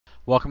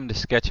Welcome to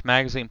Sketch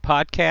Magazine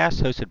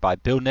Podcast, hosted by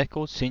Bill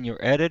Nichols, Senior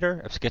Editor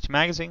of Sketch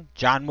Magazine,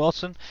 John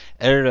Wilson,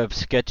 Editor of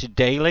Sketch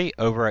Daily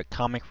over at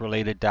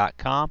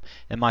ComicRelated.com,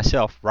 and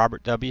myself,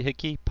 Robert W.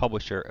 Hickey,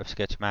 Publisher of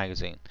Sketch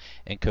Magazine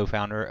and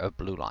co-founder of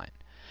Blue Line.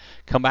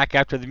 Come back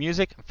after the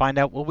music and find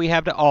out what we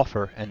have to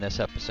offer in this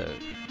episode.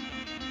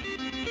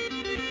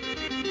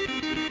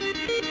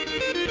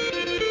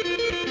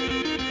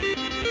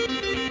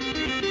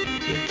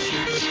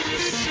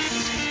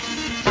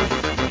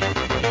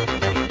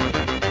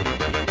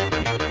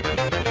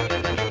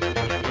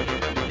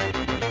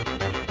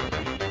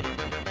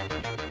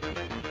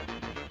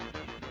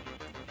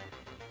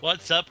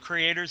 What's up,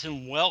 creators,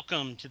 and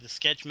welcome to the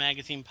Sketch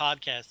Magazine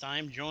Podcast. I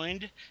am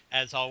joined,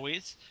 as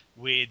always,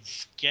 with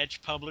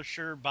sketch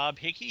publisher Bob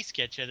Hickey,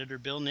 sketch editor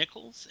Bill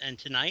Nichols, and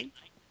tonight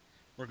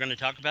we're going to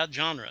talk about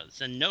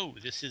genres. And no,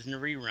 this isn't a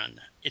rerun.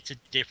 It's a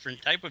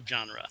different type of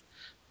genre.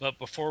 But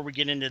before we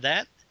get into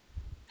that,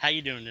 how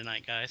you doing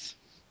tonight, guys?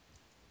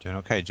 Doing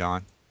okay,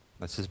 John.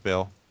 This is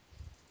Bill.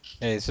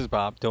 Hey, this is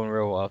Bob. Doing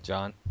real well,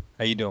 John.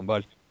 How you doing,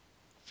 bud?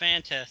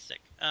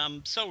 Fantastic.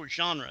 So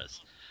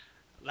genres.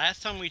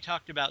 Last time we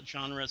talked about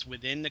genres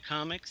within the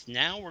comics.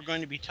 Now we're going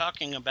to be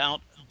talking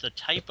about the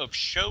type of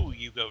show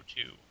you go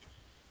to.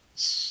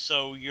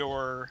 So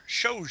your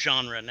show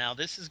genre. Now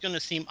this is going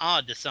to seem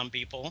odd to some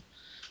people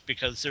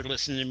because they're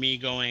listening to me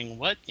going,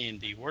 "What in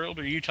the world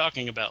are you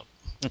talking about?"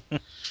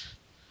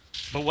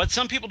 But what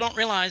some people don't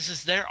realize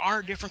is there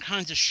are different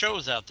kinds of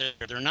shows out there.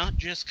 They're not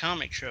just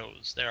comic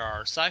shows. There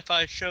are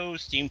sci-fi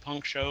shows,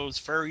 steampunk shows,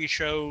 furry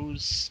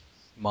shows,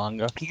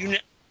 Manga. you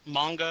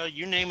manga,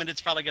 you name it,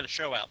 it's probably got a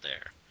show out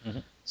there.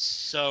 Mhm.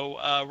 So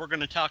we're going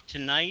to talk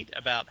tonight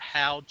about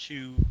how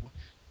to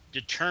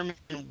determine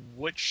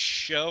which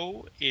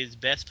show is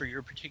best for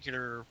your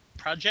particular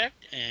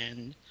project,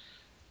 and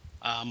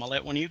I'll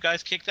let one of you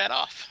guys kick that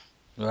off.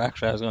 Well,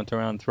 actually, I was going to turn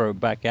around and throw it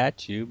back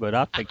at you, but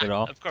I'll kick it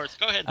off. Of course,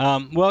 go ahead.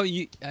 Well,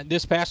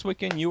 this past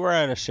weekend you were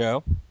at a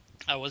show.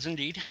 I was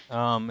indeed.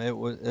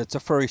 It's a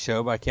furry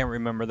show, but I can't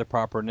remember the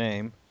proper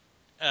name.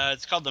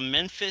 It's called the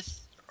Memphis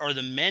or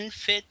the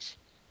Menfit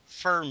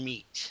Fur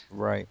Meet.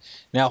 Right.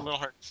 It's a Now, little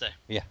hard to say.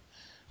 yeah,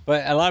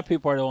 but a lot of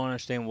people don't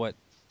understand what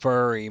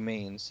furry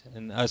means,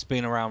 and us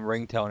being around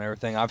Ringtail and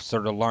everything, I've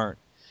sort of learned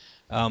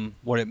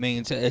what it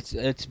means.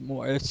 It's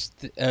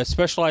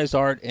specialized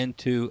art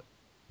into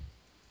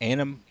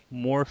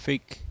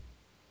anamorphic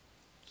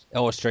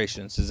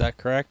illustrations. Is that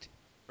correct?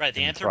 Right,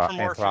 the Anthrop,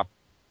 anthropomorphic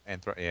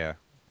anthrop, yeah. What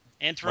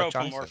Johnny said.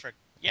 Anthropomorphic.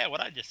 Yeah,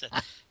 what I just said.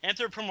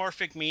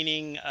 Anthropomorphic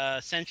meaning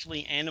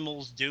essentially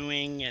animals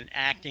doing and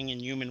acting in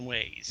human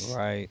ways.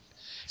 Right.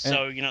 And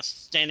So,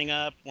 standing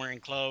up, wearing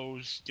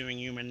clothes, doing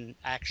human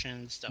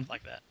actions, stuff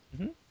like that.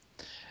 mhm.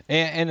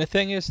 And the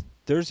thing is,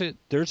 there's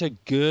a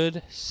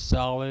good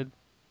solid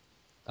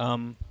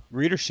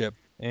readership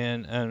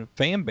and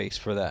fan base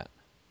for that.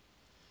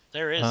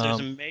 There is. There's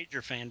a Um,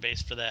 major fan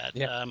base for that.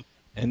 yeah,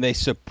 and they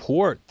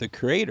support the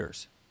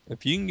creators.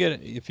 If you can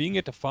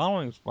get the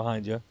followings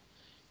behind you,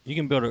 you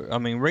can build a. I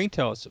mean,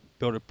 Ringtail's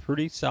built a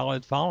pretty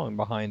solid following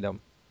behind them.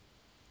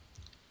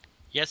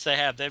 Yes, they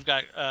have. They've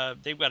got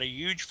a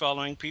huge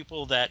following.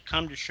 People that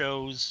come to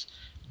shows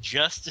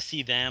just to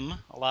see them.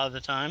 A lot of the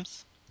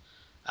times,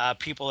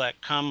 people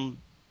that come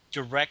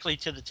directly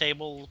to the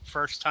table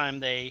first time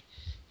they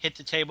hit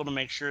the table to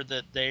make sure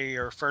that they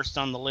are first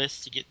on the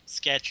list to get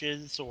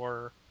sketches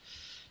or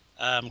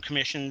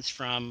commissions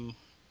from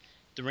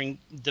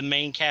the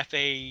main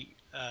cafe,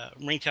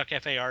 Ringtail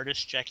Cafe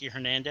artist Jackie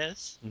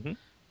Hernandez.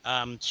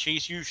 Hmm.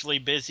 She's usually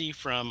busy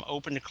from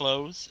open to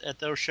close at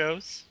those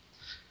shows.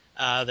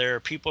 There are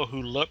people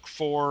who look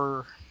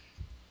for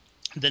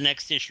the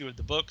next issue of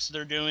the books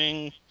they're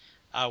doing,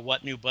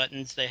 what new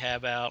buttons they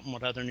have out, and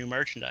what other new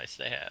merchandise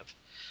they have.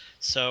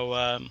 So,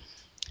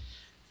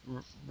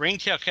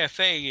 Ringtail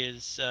Cafe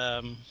is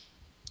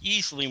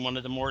easily one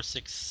of the more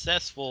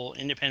successful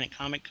independent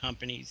comic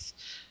companies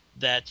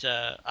that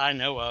I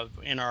know of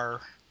in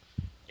our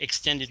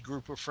extended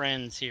group of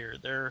friends here.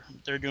 They're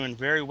doing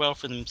very well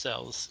for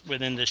themselves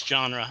within this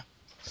genre.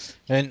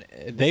 And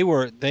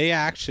they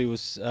actually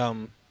was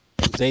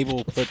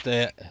able to put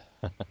the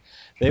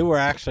they were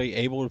actually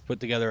able to put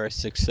together a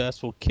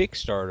successful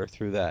Kickstarter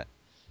through that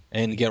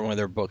and get one of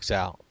their books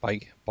out by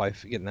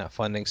getting that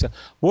funding. So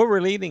what we're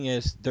leading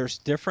is there's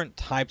different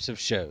types of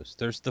shows.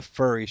 There's the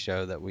furry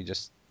show that we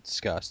just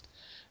discussed.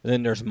 And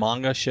then there's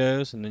manga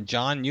shows, and then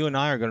John, you and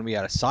I are going to be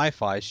at a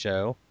sci-fi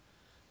show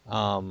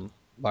by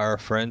our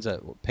friends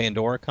at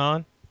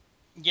PandoraCon.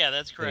 Yeah,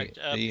 that's The correct.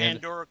 the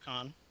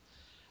PandoraCon.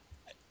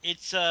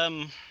 It's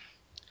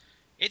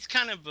it's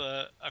kind of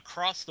a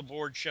across the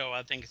board show.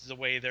 I think is the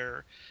way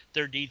they're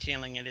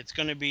detailing it. It's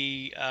going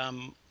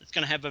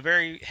to have a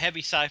very heavy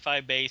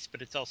sci-fi base,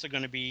 but it's also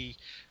going to be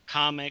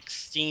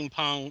comics,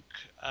 steampunk,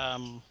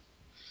 um,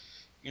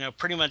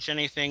 pretty much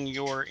anything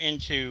you're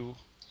into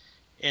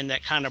in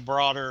that kind of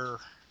broader,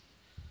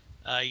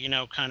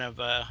 kind of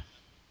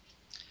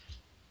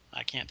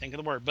I can't think of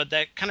the word, but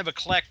that kind of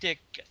eclectic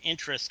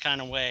interest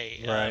kind of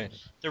way. right.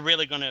 They're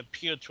really going to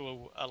appeal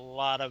to a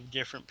lot of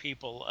different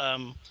people.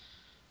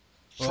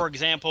 For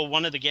example,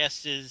 one of the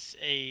guests is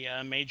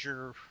a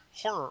major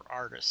horror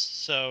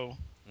artist. So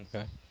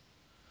okay.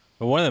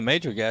 But one of the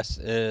major guests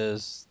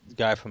is the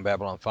guy from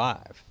Babylon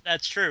 5.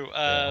 That's true.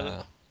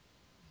 Yeah.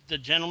 The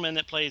gentleman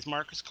that plays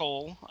Marcus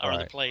Cole, or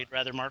that played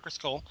rather Marcus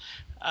Cole,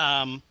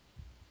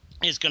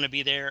 is going to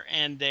be there,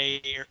 and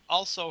they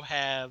also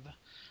have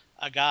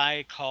a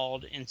guy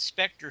called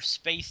Inspector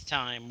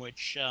Spacetime,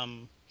 which,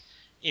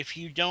 if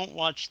you don't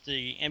watch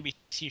the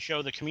NBC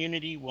show, The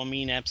Community will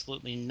mean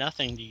absolutely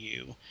nothing to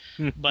you.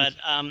 But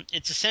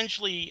it's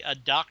essentially a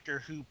Doctor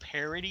Who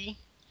parody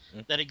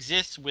that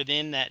exists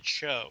within that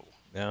show.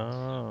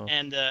 Oh.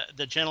 And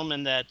the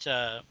gentleman that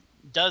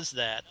does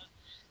that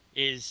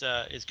is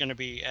going to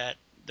be at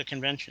the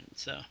convention.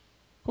 So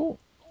cool.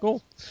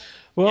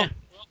 Well,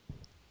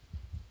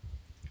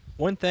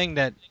 one thing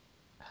that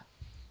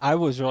I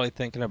was really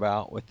thinking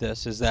about with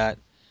this is that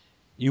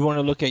you want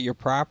to look at your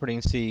property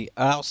and see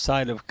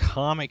outside of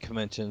comic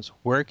conventions,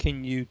 where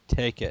can you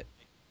take it?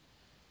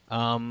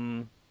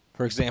 For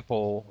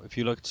example, if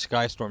you look at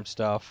Skystorm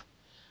stuff,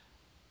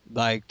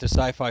 like the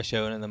sci-fi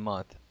show in the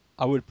month,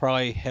 I would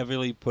probably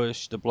heavily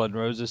push the Blood and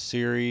Roses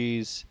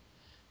series,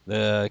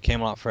 the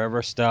Camelot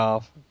Forever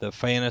stuff, the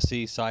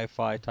fantasy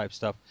sci-fi type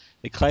stuff.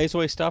 The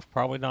Claysway stuff,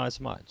 probably not as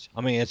much.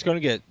 I mean, it's going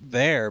to get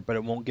there, but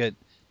it won't get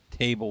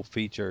table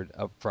featured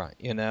up front,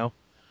 you know?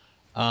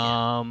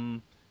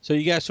 So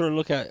you guys sort of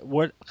look at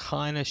what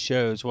kind of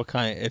shows, what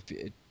kind of,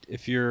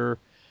 if your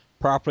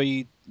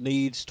property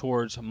leads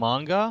towards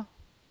manga,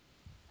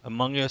 a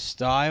manga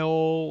style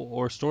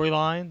or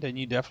storyline, then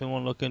you definitely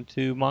want to look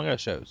into manga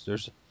shows.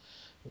 There's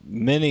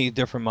many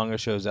different manga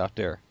shows out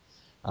there.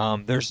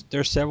 There's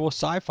several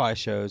sci-fi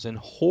shows and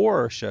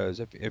horror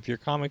shows. If your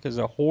comic is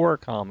a horror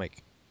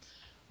comic,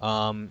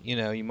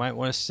 you might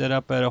want to set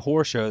up at a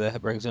horror show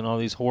that brings in all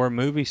these horror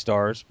movie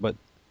stars, but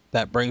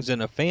that brings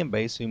in a fan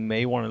base who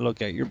may want to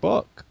look at your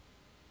book.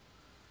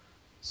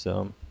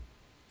 So,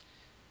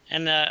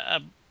 and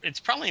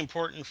it's probably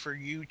important for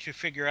you to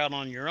figure out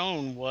on your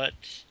own what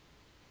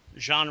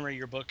genre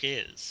your book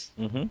is.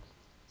 Mm-hmm.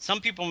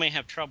 Some people may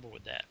have trouble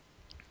with that.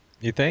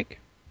 You think?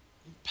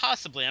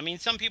 Possibly. I mean,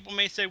 some people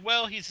may say,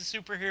 well, he's a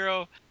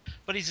superhero,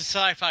 but he's a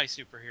sci-fi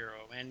superhero,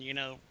 and,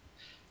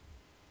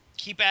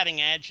 keep adding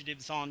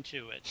adjectives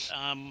onto it.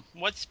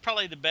 What's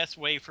probably the best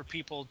way for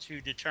people to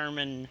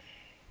determine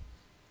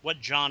what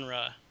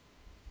genre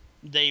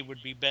they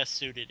would be best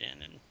suited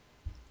in? And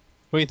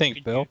what do you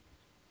think, Bill?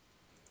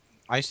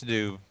 I used to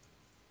do,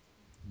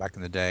 back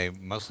in the day,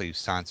 mostly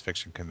science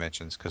fiction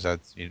conventions because I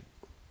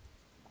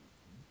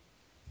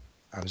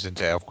was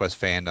into ElfQuest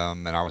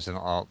fandom, and I was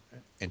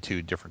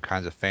into different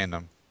kinds of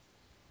fandom.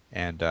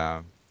 And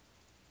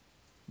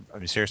I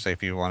mean, seriously,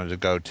 if you wanted to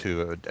go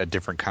to a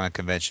different kind of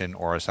convention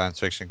or a science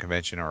fiction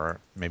convention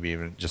or maybe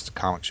even just a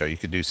comic show, you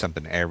could do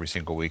something every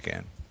single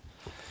weekend.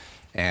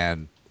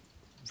 And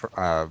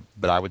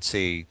but I would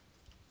see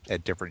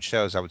at different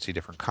shows, I would see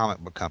different comic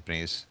book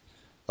companies.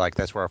 Like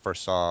that's where I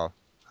first saw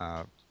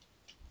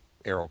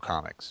Arrow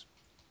Comics.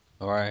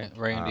 All right,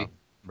 Randy.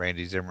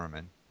 Randy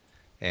Zimmerman,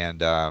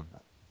 and I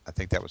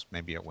think that was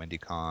maybe at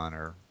WendyCon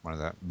or one of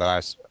the.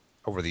 But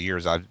over the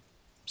years, I've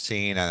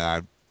seen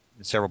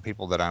several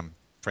people that I'm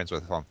friends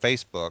with on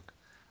Facebook.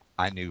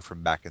 I knew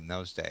from back in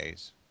those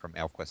days from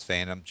ElfQuest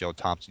fandom. Joe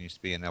Thompson used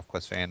to be in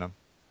ElfQuest fandom.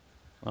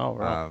 Oh,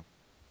 right.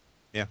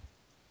 Yeah,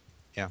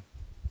 yeah,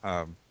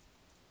 um,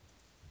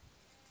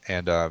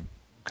 and a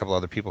couple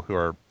other people who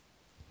are,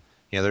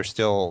 they're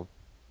still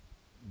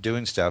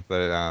doing stuff.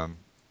 But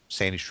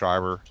Sandy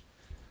Schreiber,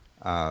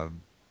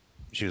 um,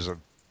 she was an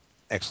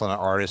excellent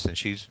artist,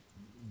 and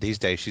these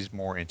days she's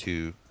more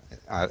into.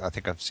 I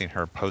think I've seen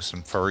her post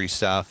some furry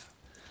stuff.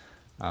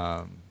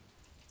 Um,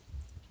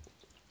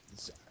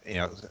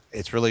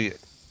 it's really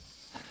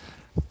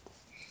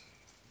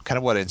kind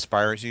of what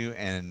inspires you,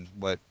 and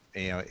what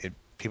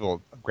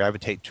people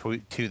gravitate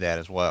to that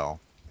as well.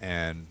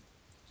 And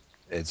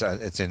it's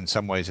in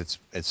some ways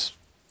it's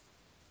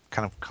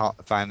kind of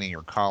finding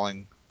your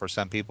calling for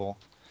some people,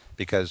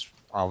 because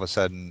all of a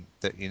sudden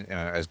that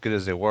as good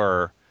as they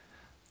were,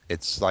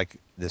 it's like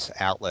this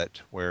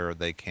outlet where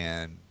they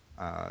can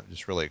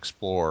just really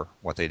explore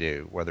what they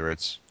do, whether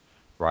it's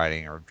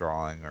writing or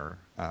drawing or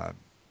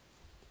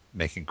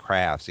making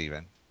crafts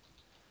even.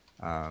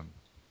 um,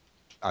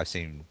 I've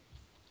seen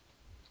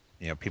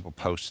people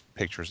post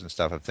pictures and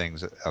stuff of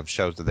things of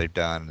shows that they've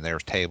done, and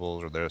there's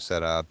tables or there's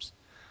setups,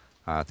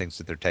 things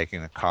that they're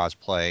taking to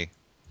cosplay.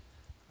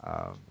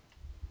 Um,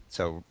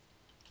 so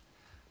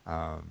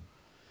um,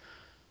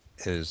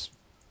 is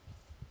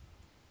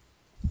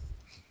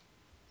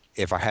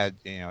if I had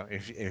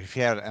if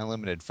you had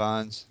unlimited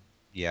funds,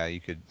 yeah, you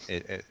could.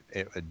 It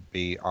would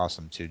be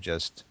awesome to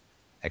just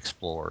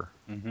explore,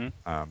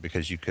 Mm-hmm.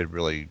 because you could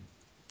really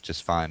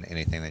just find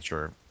anything that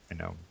you're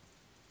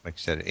like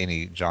you said,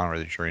 any genre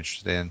that you're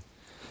interested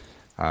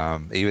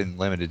in. Even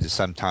limited to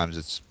sometimes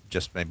it's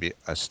just maybe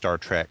a Star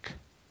Trek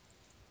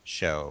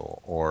show,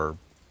 or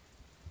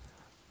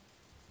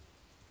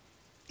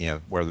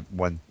where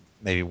one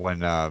maybe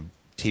one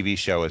TV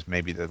show is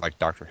maybe like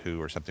Doctor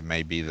Who or something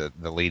may be the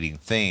leading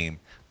theme,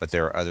 but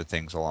there are other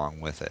things along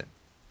with it.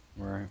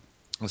 Right.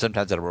 And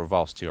sometimes it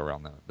revolves too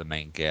around the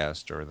main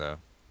guest or the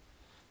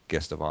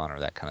guest of honor,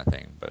 that kind of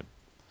thing. But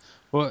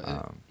Well,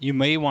 um, you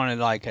may want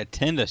to like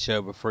attend a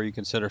show before you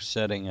consider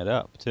setting it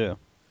up too,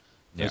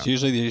 because yeah.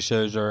 usually these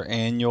shows are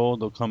annual.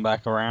 They'll come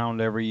back around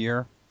every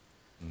year,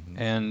 Hmm.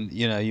 and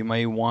you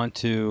may want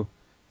to,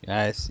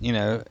 as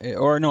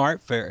or an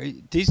art fair.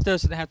 These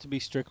doesn't have to be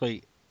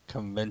strictly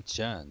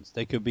conventions.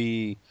 They could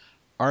be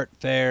art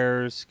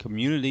fairs,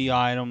 community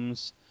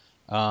items,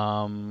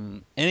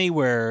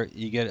 anywhere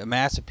you get a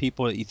mass of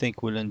people that you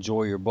think would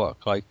enjoy your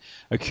book. Like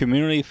a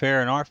community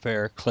fair and art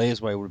fair,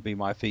 Claysway would be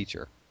my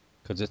feature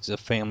because it's a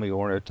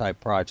family-oriented type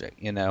project.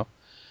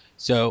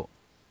 So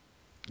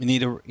you need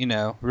to,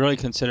 really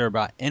consider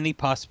about any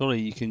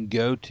possibility you can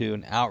go to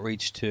and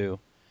outreach to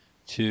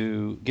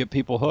get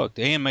people hooked,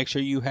 and make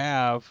sure you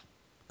have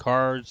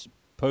cards,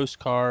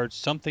 postcards,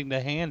 something to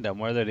hand them,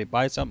 whether they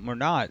buy something or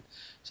not,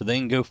 so they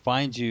can go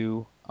find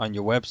you on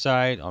your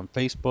website, on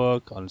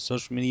Facebook, on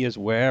social medias,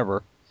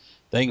 wherever.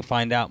 They can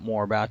find out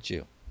more about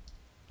you.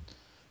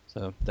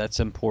 So that's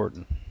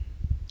important.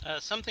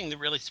 Something that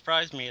really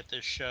surprised me at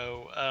this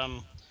show,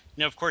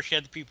 of course, you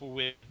had the people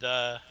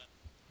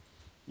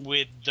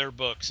with their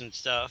books and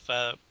stuff.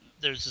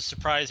 There's a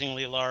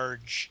surprisingly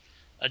large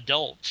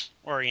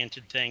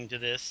adult-oriented thing to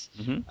this,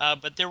 Hmm.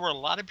 but there were a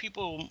lot of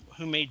people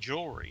who made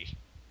jewelry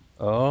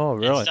Oh,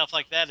 and really? stuff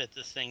like that at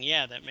this thing.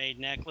 Yeah, that made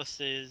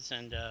necklaces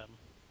and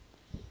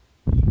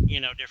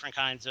different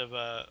kinds of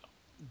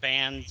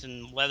bands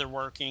and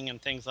leatherworking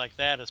and things like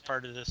that as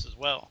part of this as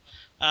well.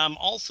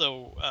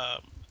 Also,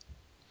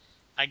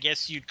 I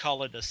guess you'd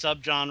call it a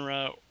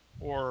subgenre,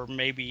 or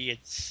maybe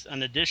it's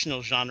an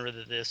additional genre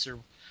to this, or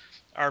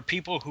are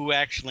people who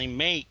actually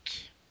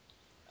make,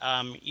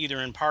 either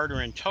in part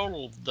or in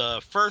total, the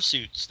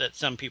fursuits that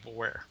some people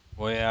wear.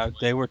 Well, yeah,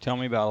 they were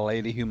telling me about a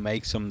lady who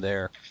makes them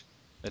there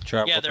that Yeah,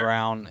 travels they're.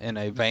 around in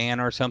a van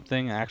or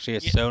something. Actually,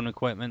 has Yeah, sewing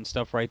equipment and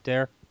stuff right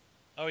there.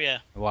 oh yeah.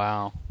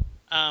 Wow.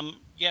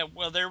 Yeah.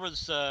 Well, there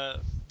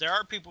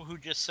are people who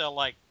just sell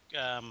like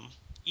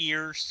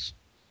ears,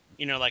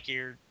 like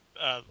ear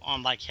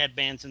on like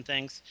headbands and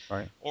things,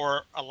 Right.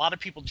 or a lot of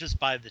people just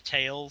buy the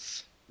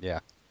tails Yeah.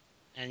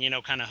 and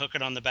kind of hook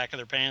it on the back of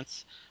their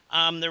pants.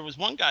 There was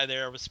one guy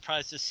there I was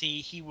surprised to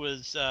see. He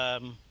was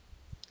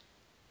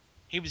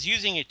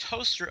using a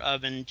toaster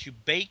oven to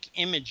bake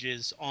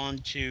images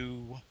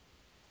onto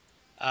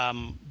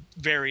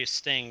various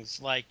things.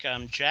 Like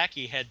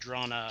Jackie had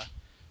drawn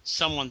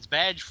someone's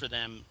badge for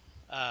them.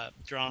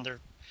 Drawn their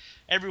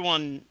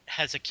Everyone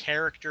has a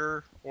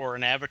character or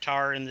an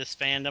avatar in this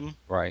fandom.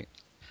 Right.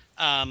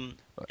 Um,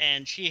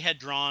 and she had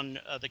drawn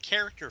the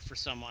character for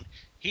someone.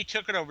 He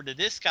took it over to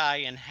this guy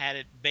and had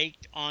it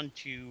baked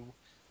onto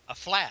a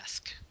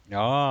flask.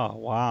 Oh,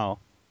 wow.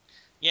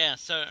 Yeah,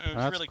 so it was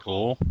That's really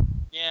cool. cool.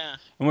 Yeah,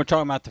 And we're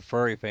talking about the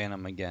furry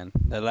fandom again.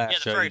 The yeah, last the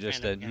show you furry just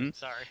fandom did. again. Hmm.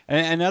 Sorry.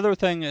 And another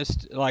thing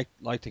is like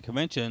the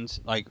conventions,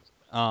 like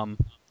um,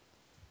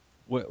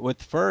 with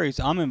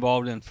furries, I'm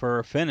involved in Fur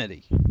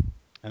Affinity,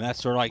 and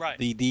that's sort of like Right.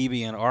 the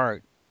deviant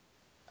art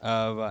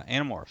of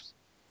Animorphs.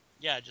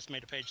 Yeah, I just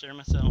made a page there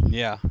myself.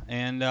 Yeah,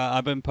 and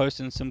I've been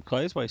posting some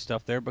Claysway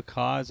stuff there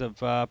because of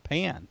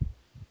Pan,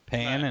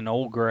 Right. and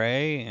Old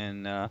Gray,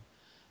 and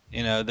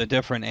the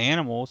different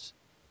animals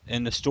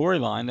in the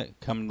storyline that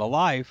come to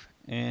life,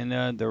 and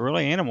they're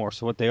really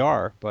Animorphs, what they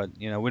are. But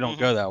we don't Hmm.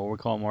 go that way. We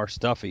call them our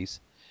stuffies.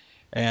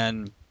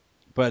 And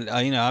but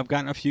I've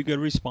gotten a few good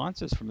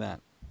responses from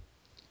that.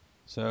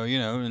 So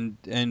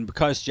and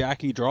because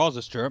Jackie draws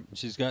a strip,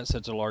 she's got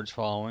such a large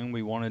following.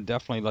 We want to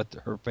definitely let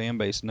her fan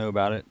base know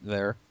about it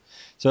there.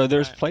 So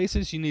there's Right.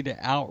 places you need to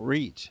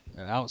outreach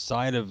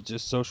outside of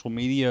just social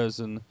medias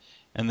and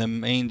the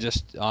main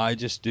just I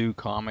just do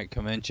comic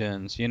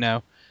conventions.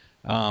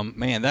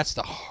 Man, that's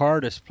the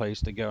hardest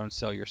place to go and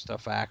sell your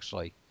stuff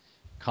actually.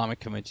 Comic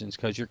conventions,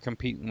 because you're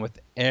competing with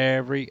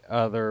every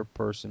other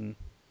person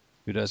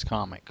who does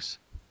comics.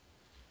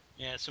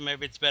 Yeah, so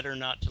maybe it's better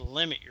not to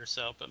limit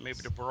yourself, but maybe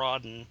to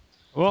broaden.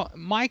 Well,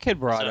 Mike had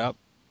brought So, up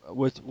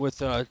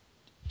with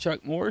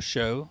Chuck Moore's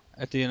show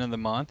at the end of the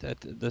month at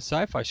the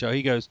sci-fi show.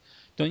 He goes,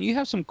 "Don't you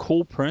have some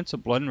cool prints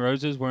of Blood and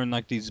Roses wearing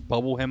like these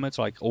bubble helmets,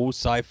 like old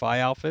sci-fi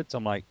outfits?"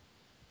 I'm like,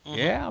 hmm,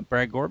 "Yeah."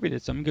 Brad Gorby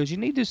did something. He goes, "You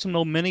need to do some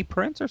little mini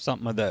prints or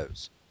something of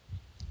those."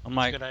 I'm that's a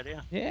like, good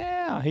idea.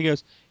 "Yeah." He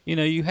goes,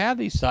 "You have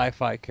these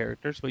sci-fi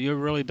characters, but you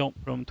really don't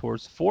put them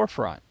towards the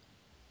forefront."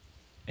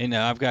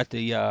 I've got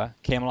the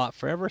Camelot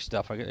Forever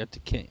stuff. I got the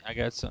King. I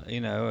got some,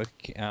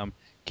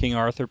 King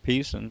Arthur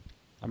piece and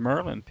a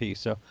Merlin piece.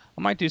 So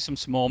I might do some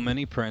small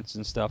mini prints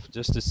and stuff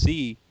just to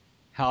see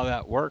how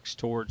that works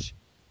towards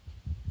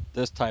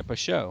this type of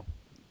show.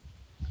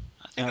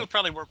 I think Uh, it'll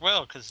probably work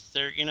well because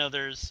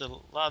there's a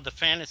lot of the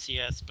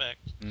fantasy aspect,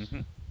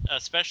 hmm.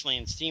 especially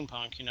in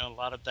steampunk. A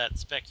lot of that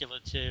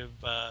speculative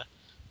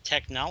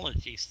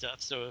technology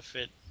stuff. So if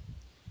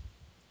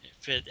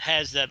it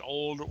has that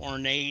old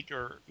ornate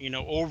or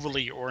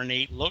overly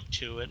ornate look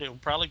to it, it'll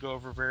probably go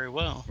over very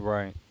well.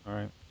 Right. All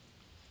right.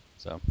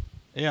 So.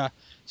 Yeah.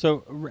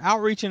 So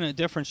outreaching at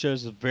different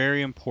shows is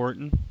very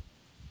important.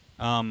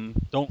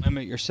 Don't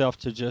limit yourself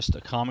to just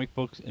a comic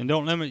book, and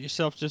don't limit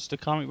yourself just to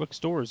comic book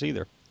stores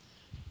either.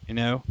 You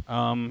know,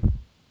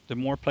 the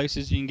more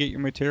places you can get your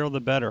material, the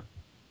better.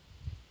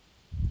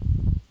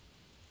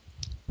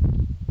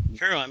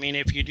 True. I mean,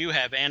 if you do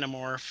have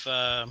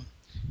Animorph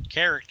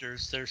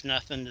characters, there's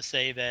nothing to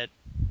say that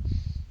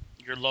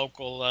your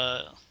local,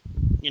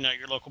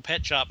 your local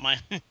pet shop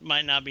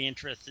might not be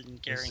interested in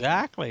carrying them.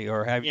 Exactly.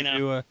 Or have You you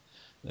know,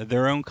 do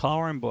their own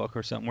coloring book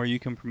or something where you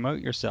can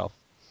promote yourself.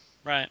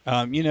 right?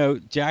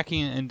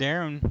 Jackie and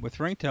Darren with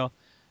Ringtail,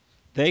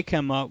 they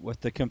come up with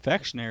the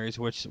confectionaries,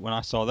 which when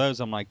I saw those,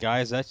 I'm like,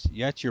 guys, that's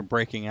your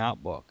breaking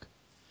out book.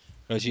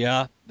 Because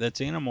yeah, that's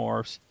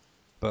Animorphs,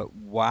 but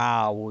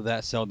wow, will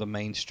that sell the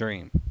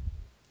mainstream?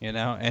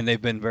 And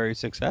they've been very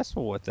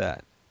successful with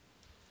that.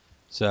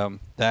 So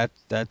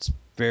that's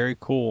very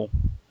cool.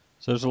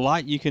 So there's a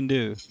lot you can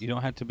do. You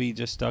don't have to be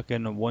just stuck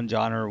in one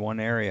genre or one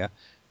area.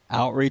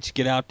 Outreach,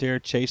 get out there,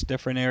 chase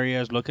different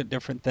areas, look at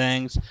different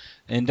things,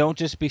 and don't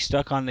just be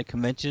stuck on the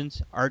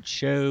conventions, art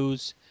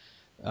shows,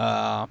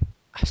 uh,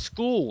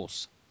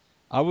 schools.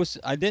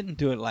 I didn't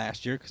do it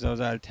last year because I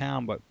was out of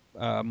town, but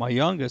my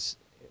youngest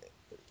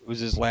was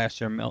his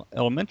last year in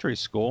elementary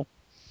school,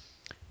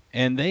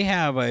 and they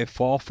have a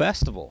fall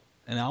festival.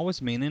 And I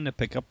was meaning to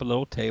pick up a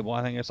little table.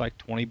 I think it's like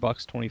 $20,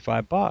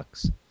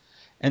 $25,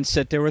 and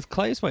sit there with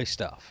Claysway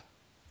stuff,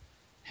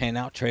 hand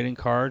out trading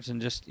cards,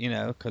 and just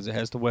because it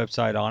has the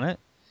website on it.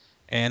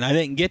 And I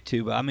didn't get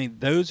to, but I mean,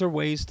 those are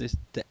ways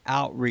to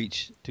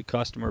outreach to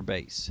customer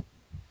base,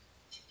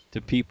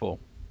 to people.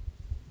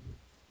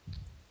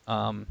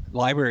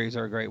 Libraries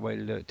are a great way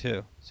to do it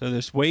too. So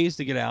there's ways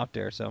to get out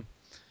there. So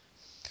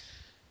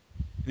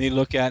you need to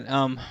look at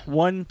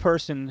one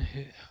person,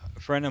 a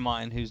friend of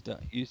mine who's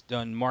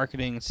done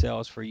marketing and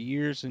sales for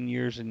years and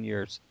years and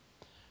years,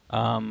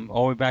 all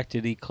the way back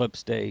to the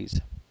Eclipse days.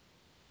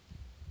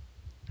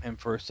 And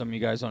for some of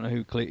you guys don't know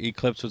who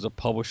Eclipse was, a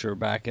publisher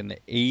back in the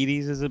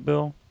 80s, is it,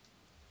 Bill?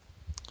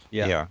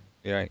 Yeah, Yeah.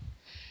 yeah, right.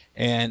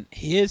 And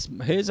his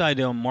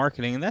idea on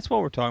marketing, and that's what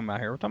we're talking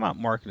about here. We're talking about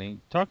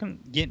marketing,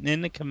 getting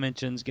into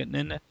conventions, getting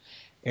into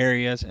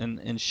areas,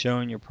 and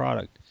showing your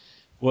product.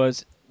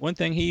 Was one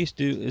thing he used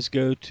to do is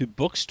go to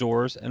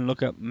bookstores and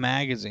look up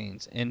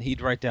magazines, and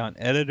he'd write down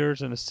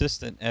editors and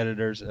assistant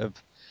editors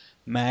of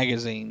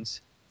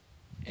magazines,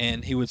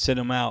 and he would send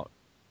them out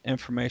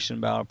information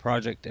about a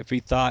project if he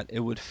thought it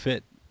would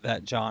fit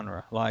that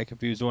genre. Like if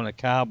he was doing a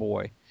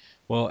cowboy,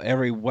 well,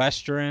 every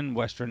Western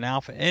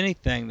Alpha,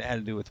 anything that had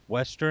to do with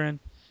Western,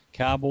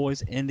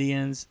 cowboys,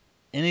 Indians,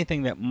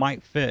 anything that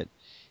might fit,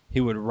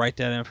 he would write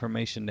that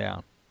information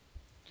down.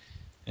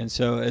 And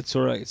so it's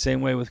sort of like the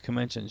same way with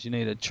conventions. You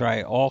need to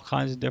try all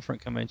kinds of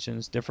different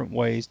conventions, different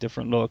ways,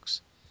 different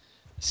looks,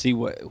 see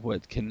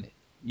what can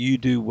you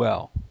do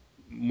well.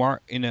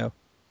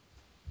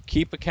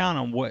 Keep account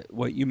on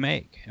what you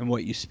make and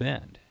what you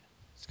spend.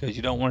 Because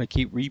you don't want to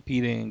keep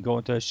repeating and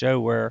going to a show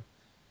where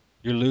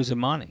you're losing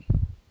money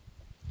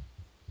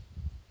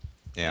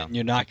Yeah. and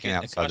you're not Thinking getting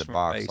a outside the customer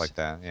box base. like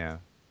that. Yeah.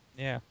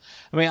 Yeah.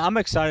 I mean, I'm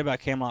excited about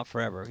Camelot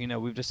Forever.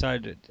 We've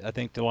decided, I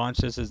think, to launch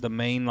this as the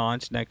main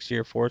launch next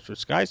year for us for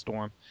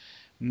Skystorm.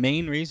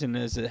 Main reason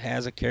is it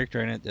has a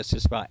character in it that's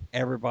just about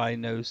everybody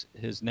knows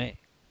his name.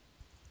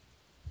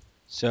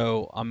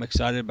 So I'm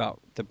excited about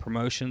the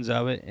promotions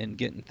of it and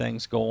getting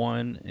things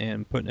going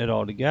and putting it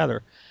all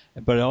together.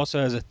 But it also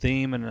has a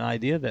theme and an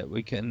idea that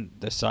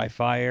the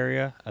sci-fi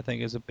area, I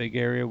think, is a big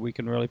area we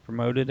can really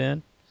promote it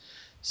in.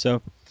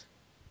 So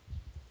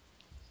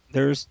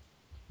there's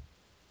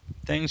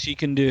things you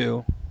can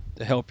do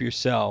to help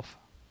yourself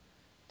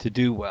to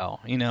do well.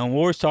 We're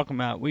always talking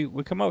about, we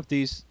come up with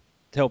these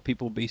to help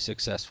people be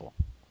successful.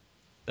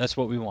 That's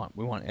what we want.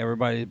 We want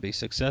everybody to be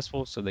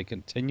successful so they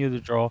continue to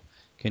draw,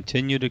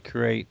 continue to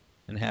create,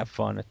 and have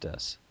fun at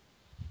this.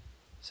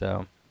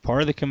 So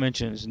part of the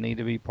conventions need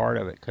to be part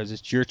of it because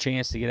it's your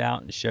chance to get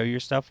out and show your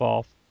stuff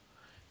off,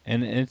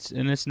 and it's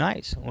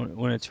nice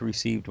when it's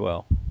received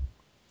well.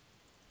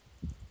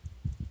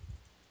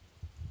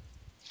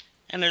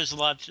 And there's a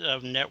lot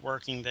of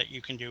networking that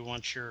you can do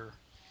once you're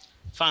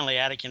finally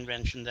at a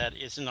convention that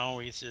isn't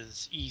always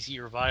as easy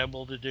or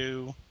viable to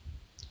do,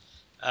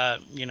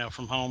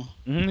 from home.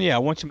 Yeah,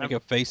 once you make a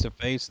face to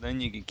face, then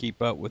you can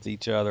keep up with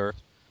each other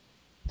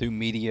through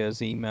medias,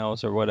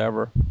 emails, or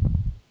whatever.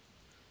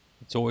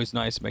 It's always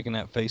nice making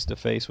that face to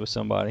face with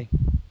somebody.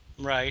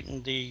 Right,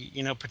 and the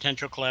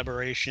potential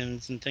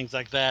collaborations and things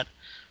like that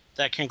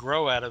that can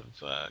grow out of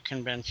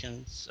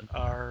conventions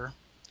are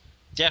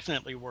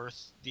definitely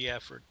worth the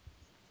effort.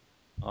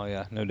 Oh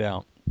yeah, no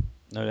doubt,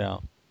 no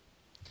doubt.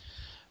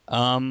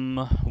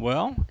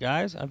 Well,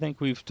 guys, I think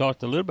we've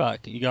talked a little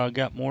about. You all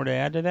got more to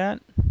add to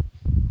that?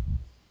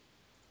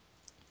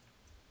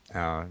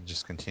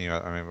 Just continue.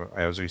 I mean,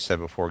 as we said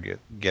before,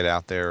 get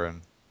out there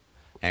and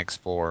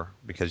explore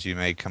because you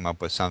may come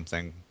up with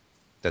something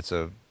that's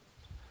if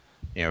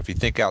you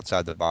think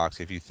outside the box,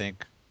 if you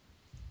think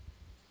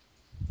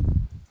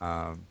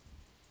um,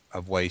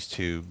 of ways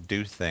to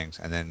do things,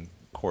 and then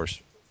of course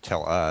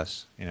tell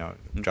us,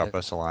 drop That,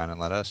 us a line and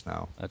let us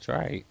know. that's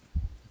right.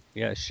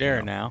 Yeah, You share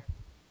know, now.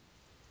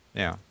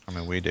 yeah, I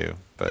mean we do,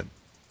 but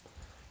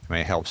I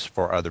mean it helps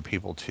for other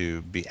people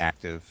to be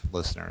active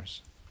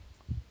listeners.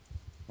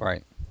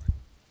 Right.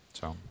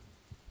 So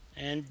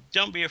And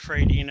don't be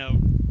afraid,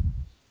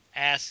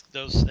 ask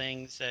those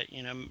things that,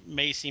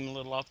 may seem a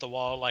little off the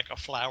wall, like a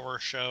flower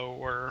show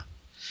or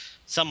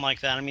something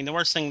like that. I mean, the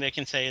worst thing they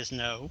can say is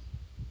no.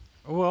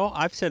 Well,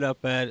 I've set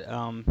up at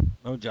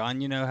oh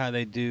John, you know how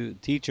they do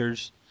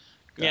teachers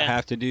Yeah.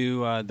 have to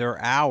do their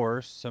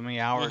hours, so many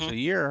hours Hmm. a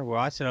year. Well,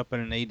 I set up at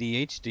an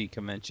ADHD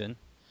convention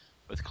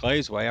with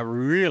Clay's Way. I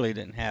really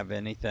didn't have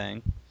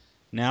anything.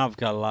 Now I've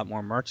got a lot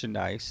more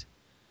merchandise,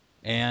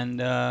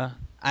 and I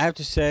have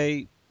to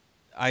say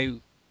I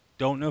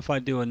don't know if I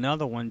do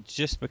another one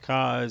just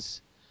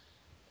because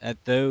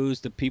at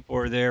those the people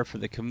are there for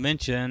the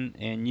convention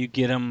and you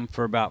get them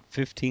for about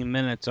 15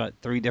 minutes at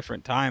three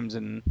different times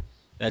and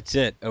that's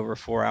it over a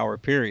 4 hour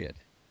period.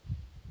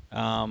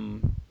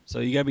 So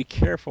you gotta be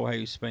careful how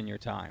you spend your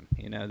time.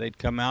 They'd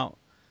come out.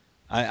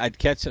 I'd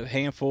catch a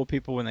handful of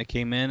people when they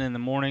came in the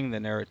morning.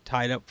 Then they're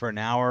tied up for an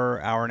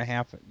hour, hour and a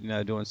half,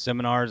 doing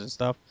seminars and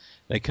stuff.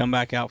 They come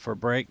back out for a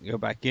break, go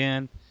back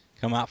in,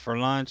 come out for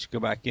lunch, go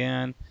back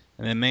in,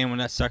 and then man, when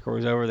that sucker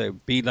was over, they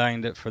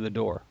beelined it for the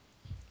door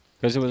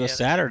because it was a Yeah, they get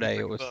Saturday. It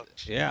pretty was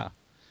booked. yeah.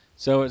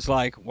 So it's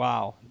like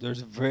wow,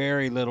 there's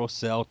very little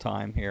sell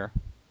time here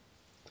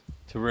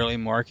to really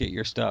market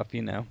your stuff.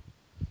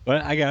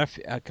 But I got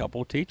a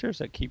couple teachers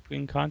that keep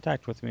in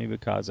contact with me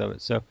because of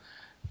it. So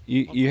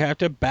you have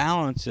to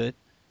balance it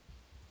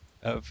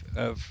of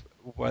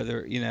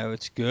whether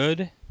it's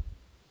good.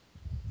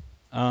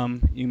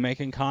 You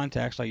making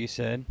contacts like you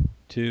said.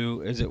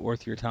 To is it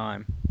worth your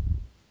time?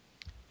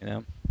 You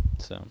know.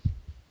 So.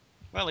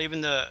 Well,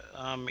 even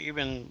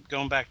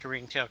going back to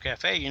Ringtail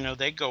Cafe,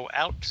 they go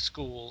out to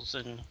schools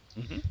and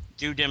Hmm.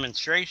 do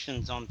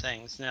demonstrations on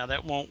things. Now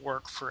that won't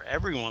work for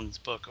everyone's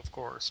book, of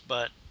course,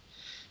 but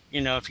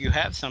if you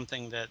have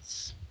something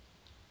that's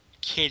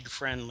kid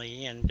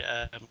friendly and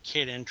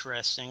kid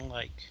interesting,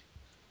 like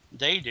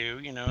they do,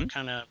 it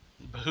kind of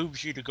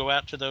behooves you to go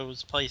out to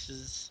those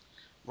places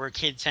where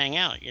kids hang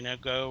out.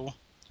 Go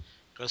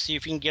see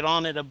if you can get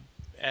on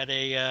at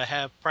a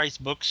half price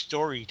book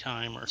story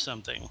time or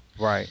something.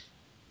 Right.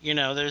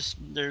 There's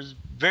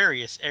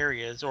various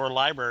areas or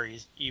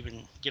libraries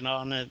even get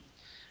on it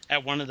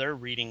at one of their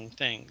reading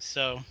things.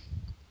 So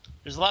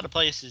there's a lot of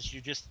places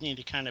you just need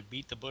to kind of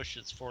beat the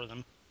bushes for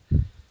them,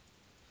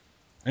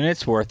 And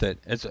it's worth it.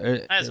 as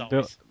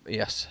always.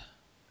 Yes.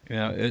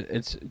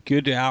 It's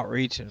good to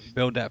outreach and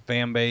build that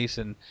fan base.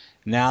 And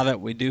now that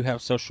we do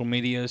have social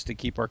medias to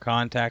keep our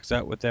contacts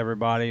up with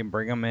everybody and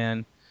bring them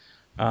in,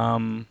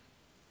 um,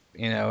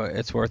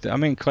 it's worth it. I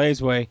mean,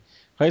 Clay's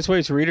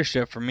Way's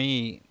readership for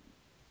me,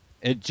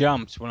 it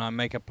jumps when I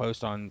make a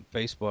post on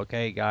Facebook.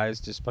 Hey guys,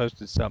 just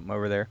posted something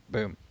over there.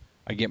 Boom,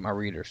 I get my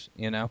readers.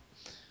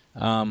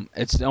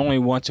 It's only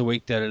once a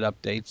week that it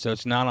updates, so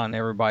it's not on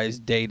everybody's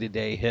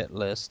day-to-day hit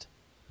list.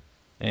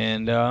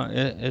 And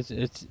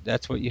it's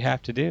that's what you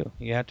have to do.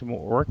 You have to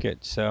work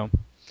it. So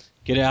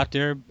get out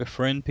there,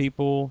 befriend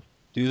people,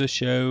 do the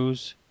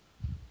shows,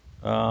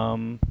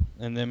 um,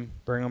 and then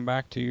bring them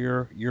back to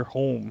your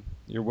home,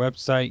 your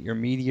website, your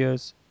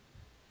medias,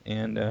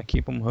 and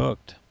keep them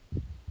hooked.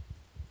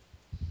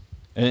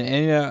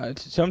 And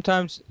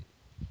sometimes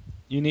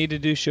you need to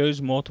do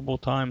shows multiple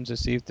times to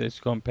see if it's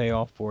going to pay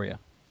off for you.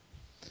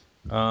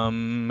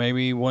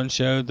 Maybe one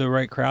show the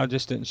right crowd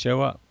just didn't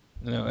show up.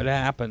 It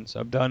happens.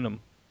 I've done them.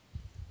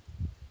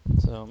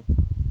 So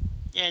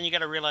Yeah, and you got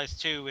to realize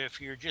too,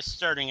 if you're just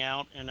starting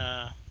out in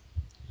a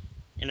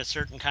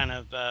certain kind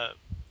of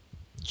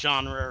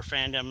genre or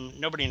fandom,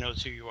 nobody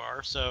knows who you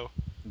are, so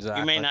you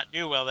may exactly. not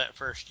do well that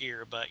first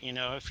year. But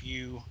if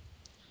you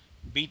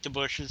beat the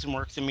bushes and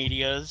work the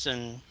medias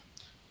and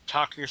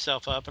talk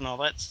yourself up and all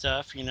that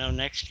stuff,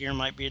 next year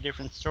might be a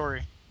different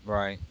story.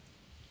 Right.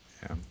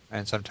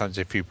 and sometimes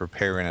if you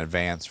prepare in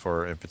advance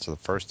for if it's the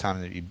first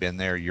time that you've been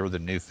there, you're the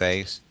new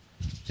face,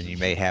 then you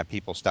may have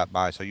people stop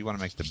by. So you want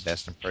to make the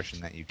best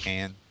impression that you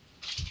can.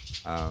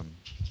 Um,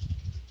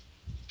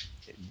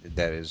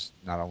 that is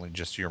not only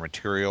just your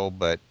material,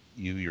 but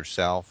you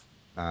yourself,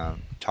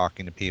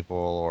 talking to people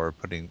or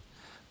putting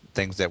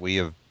things that we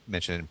have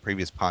mentioned in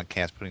previous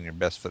podcasts, putting your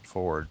best foot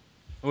forward.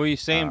 What are you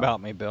saying Um,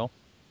 about me, Bill?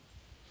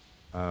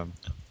 um,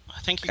 I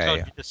think he called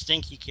okay, you the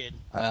stinky kid.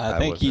 I I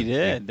think he wasn't even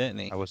did, didn't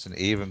he? I wasn't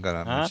even going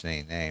to Huh? mention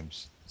any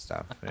names and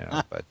stuff,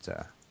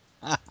 but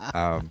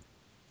um,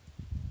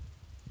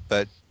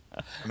 but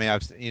I mean,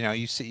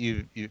 you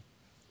see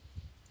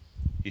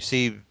you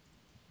see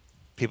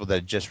people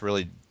that just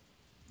really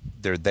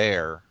they're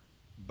there,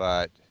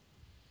 but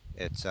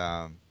it's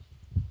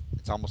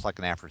it's almost like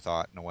an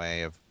afterthought in a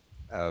way of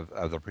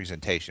the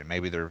presentation.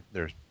 Maybe their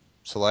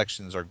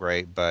selections are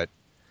great, but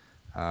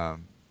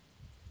um,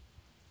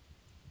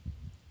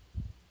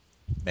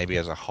 maybe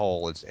as a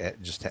whole, it's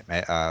just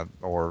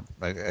or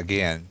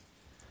again,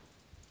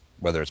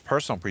 whether it's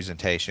personal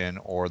presentation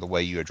or the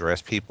way you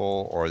address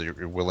people or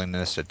your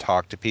willingness to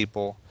talk to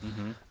people,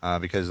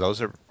 Mm-hmm. because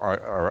those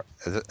are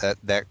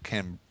that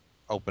can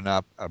open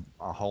up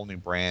a whole new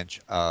branch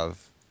of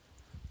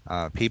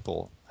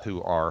people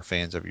who are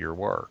fans of your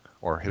work,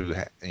 or who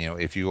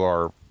if you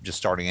are just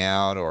starting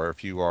out, or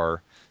if you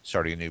are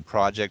starting a new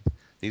project,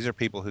 these are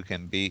people who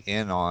can be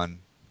in on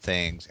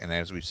things. And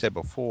as we said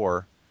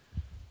before,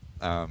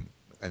 um,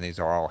 and these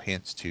are all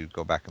hints to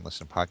go back and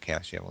listen to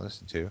podcasts you haven't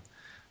listened to.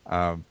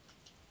 Um,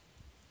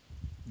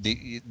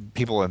 the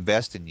people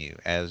invest in you,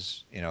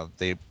 as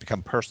they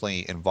become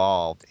personally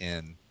involved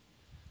in,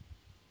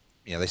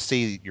 they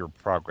see your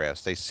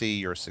progress, they see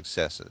your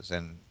successes,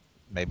 and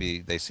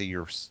maybe they see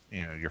your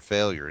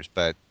failures,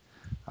 but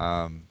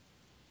um,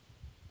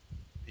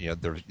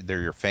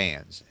 they're your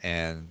fans,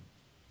 and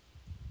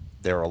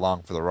they're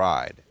along for the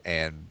ride.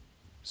 And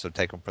so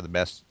take them for the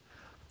best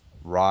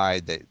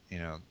ride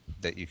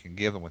that you can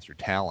give them with your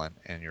talent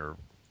and your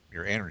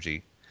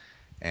energy.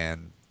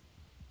 And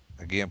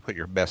again, put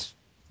your best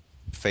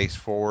face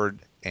forward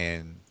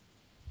and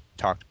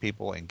talk to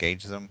people,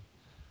 engage them.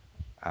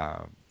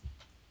 um,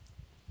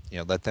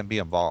 let them be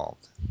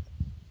involved.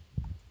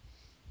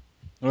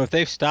 Well, if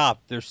they've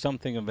stopped, there's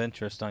something of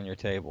interest on your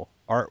table,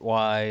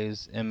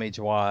 art-wise,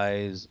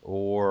 image-wise,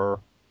 or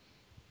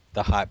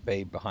the hot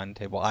babe behind the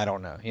table. I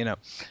don't know.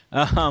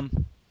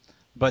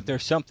 But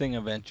there's something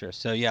of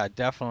interest. So yeah,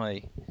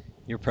 definitely,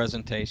 your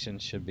presentation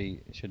should be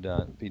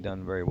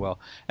done very well.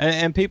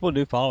 And people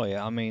do follow you.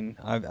 I mean,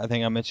 I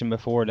think I mentioned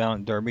before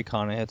down at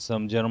DerbyCon, I had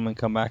some gentleman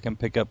come back and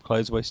pick up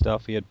Claysway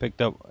stuff. He had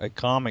picked up a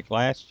comic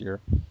last year,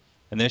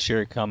 and this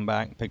year he come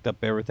back and picked up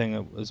everything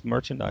that was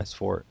merchandise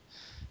for it.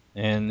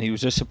 And he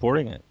was just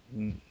supporting it.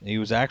 And he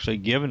was actually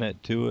giving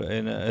it to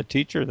a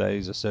teacher that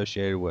he's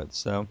associated with.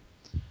 So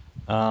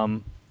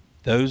um,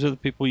 those are the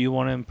people you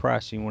want to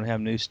impress. You want to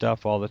have new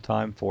stuff all the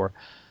time for.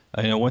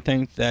 One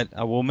thing that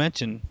I will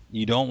mention,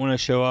 you don't want to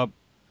show up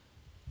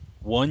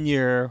one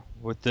year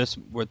with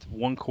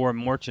one core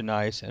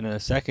merchandise, and then the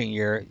second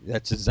year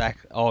that's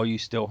exactly all you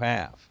still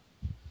have.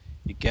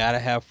 You gotta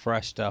have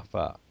fresh stuff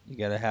up. You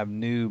gotta have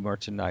new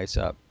merchandise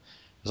up.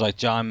 It's like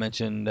John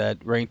mentioned that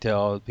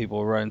Ringtail,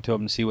 people run into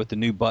them to see what the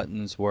new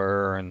buttons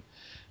were and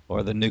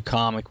or the new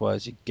comic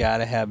was. You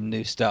gotta have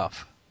new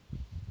stuff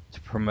to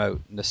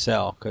promote and to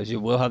sell, because you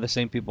will have the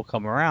same people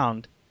come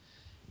around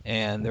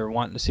and they're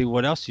wanting to see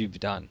what else you've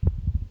done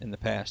in the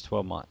past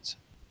 12 months.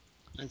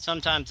 And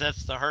sometimes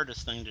that's the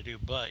hardest thing to do,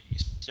 but you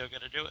still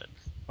got to do it.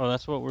 Well,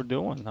 that's what we're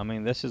doing. I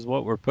mean, this is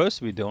what we're supposed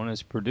to be doing,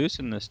 is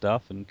producing this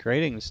stuff and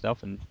creating this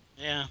stuff and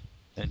Yeah.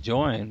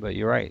 enjoying. But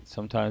you're right.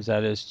 Sometimes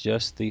that is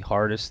just the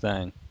hardest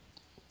thing.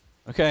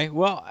 Okay,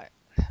 well,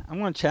 I'm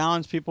going to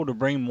challenge people to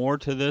bring more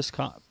to this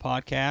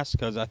podcast,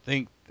 because I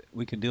think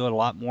we could do a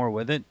lot more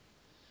with it.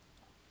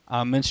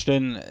 I'm interested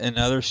in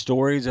other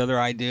stories, other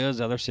ideas,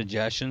 other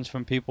suggestions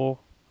from people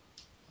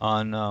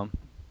on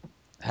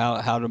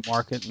how to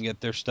market and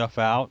get their stuff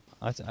out.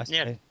 I Yeah.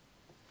 say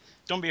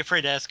Don't be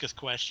afraid to ask us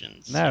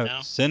questions, no.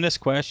 Send us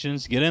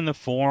questions. Get in the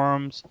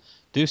forums.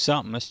 Do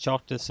something. Let's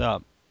chalk this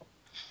up.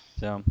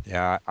 So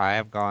Yeah, I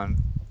have gone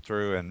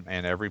through, and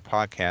every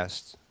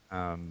podcast,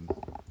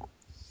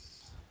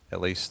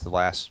 at least the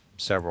last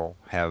several,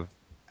 have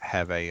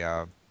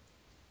a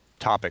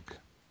topic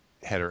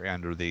header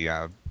under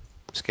the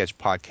sketch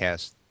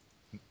podcast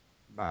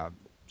uh,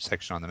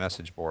 section on the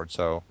message board.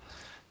 So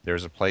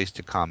there's a place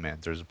to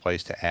comment. There's a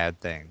place to add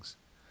things.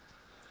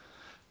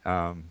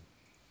 Um,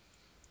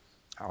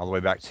 all the way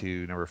back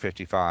to number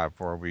 55,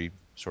 where we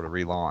sort of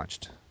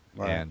relaunched,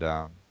 right.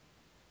 and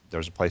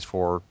there's a place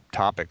for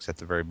topics at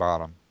the very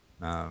bottom.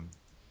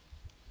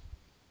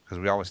 Because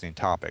we always need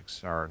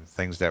topics, or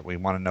things that we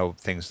want to know,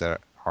 things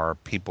that are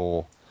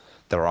people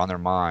that are on their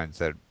minds,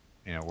 that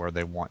where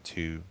they want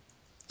to,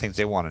 things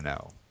they want to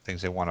know,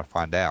 things they want to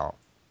find out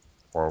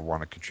or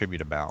want to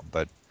contribute about.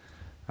 But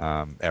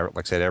like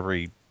I said,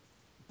 every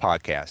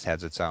podcast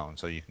has its own,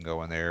 so you can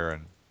go in there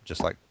and,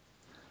 just like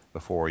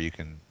before, you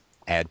can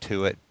add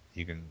to it.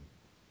 You can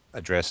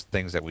address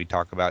things that we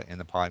talk about in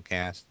the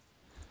podcast,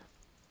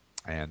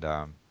 and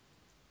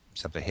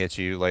something hits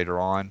you later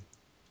on,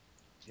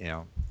 you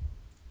know,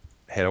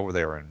 head over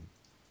there and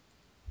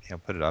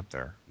put it up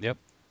there. Yep.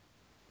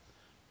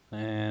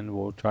 And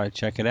we'll try to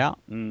check it out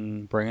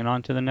and bring it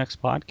on to the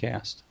next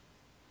podcast.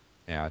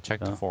 Yeah, I check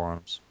the So,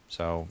 forums,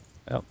 so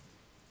yep.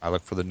 I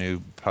look for the new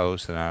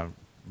posts and I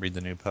read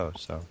the new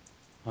posts. So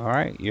All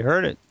right. You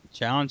heard it.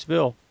 Challenge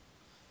Bill.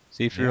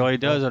 See if he yeah, really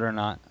does it or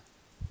not.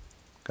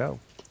 go.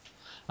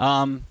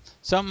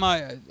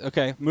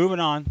 Okay, moving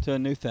on to a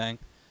new thing.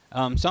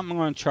 Something I'm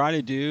going to try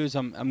to do is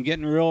I'm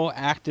getting real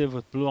active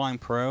with Blue Line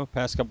Pro.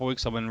 Past couple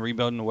weeks I've been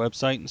rebuilding the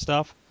website and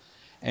stuff,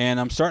 and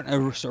I'm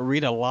starting to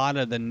read a lot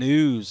of the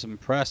news and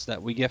press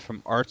that we get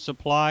from art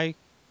supply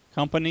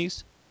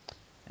companies,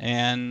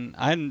 and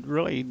I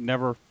really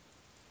never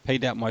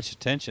paid that much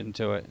attention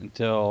to it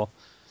until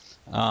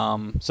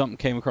something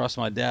came across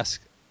my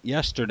desk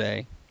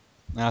yesterday,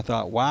 And I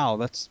thought, wow,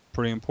 that's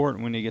pretty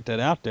important when you get that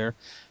out there.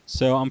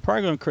 So I'm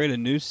probably going to create a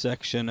news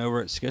section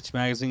over at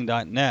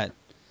sketchmagazine.net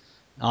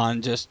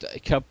on just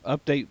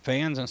update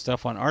fans and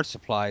stuff on art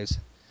supplies.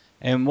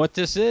 And what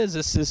this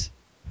is,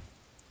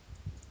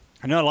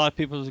 I know a lot of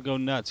people go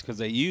nuts because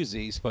they use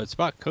these, but it's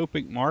about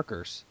Copic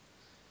markers.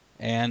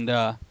 And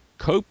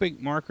Copic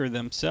Marker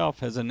themselves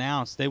has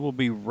announced they will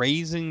be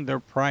raising their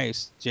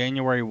price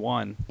January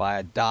 1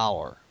 by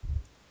 $1.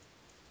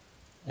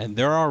 And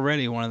they're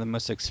already one of the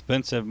most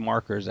expensive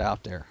markers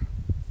out there.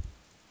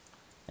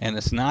 And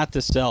it's not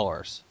the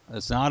sellers.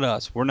 It's not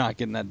us. We're not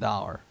getting that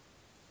 $1.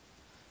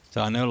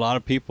 So I know a lot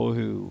of people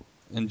who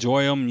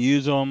enjoy them,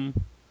 use them,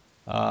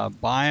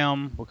 buy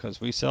them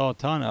because we sell a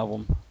ton of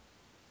them.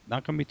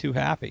 Not going to be too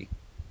happy.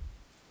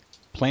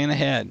 Plan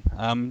ahead.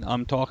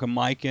 I'm talking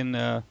Mike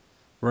and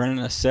running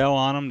a sale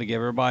on them to give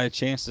everybody a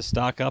chance to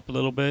stock up a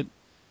little bit.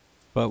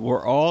 But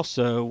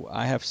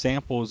I have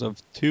samples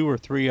of 2 or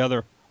 3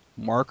 other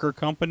marker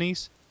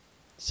companies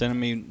sending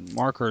me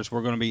markers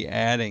we're going to be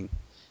adding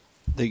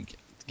to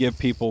give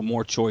people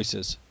more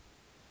choices.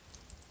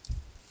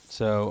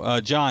 So,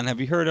 John,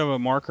 have you heard of a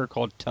marker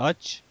called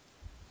Touch?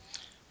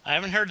 I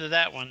haven't heard of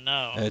that one,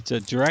 no. It's a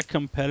direct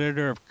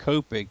competitor of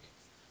Copic,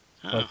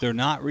 but they're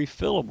not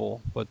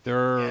refillable, but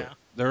they're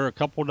a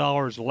couple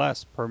dollars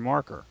less per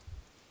marker.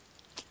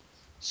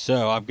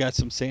 So I've got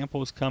some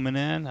samples coming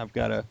in.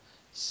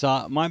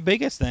 My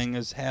biggest thing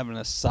is having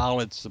a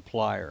solid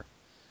supplier,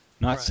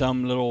 not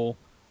some little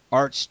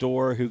art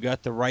store who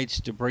got the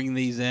rights to bring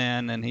these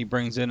in and he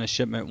brings in a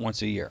shipment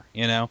once a year.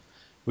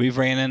 We've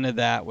ran into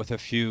that with a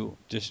few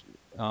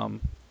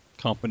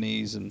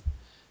companies, and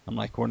I'm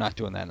like, we're not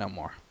doing that no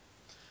more.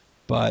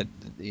 But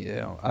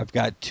I've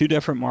got 2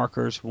 different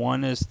markers.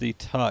 One is the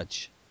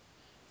Touch,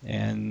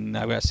 and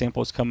I've got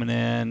samples coming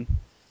in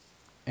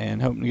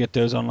and hoping to get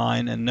those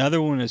online.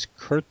 Another one is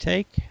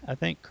Kurtek, I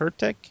think.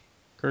 Kurtek.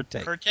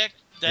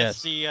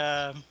 That's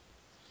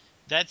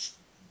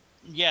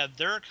yes.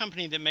 They're a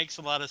company that makes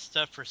a lot of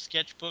stuff for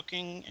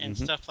sketchbooking and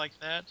stuff like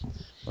that.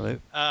 Well,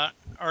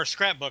 or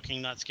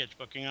scrapbooking, not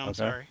sketchbooking. I'm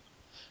sorry.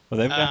 Well,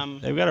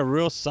 they've got a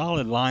real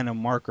solid line of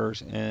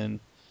markers and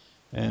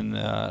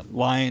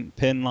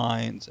pen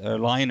lines,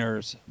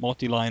 liners,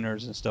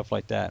 multi-liners, and stuff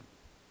like that.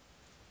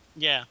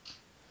 Yeah.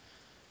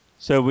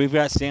 So we've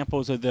got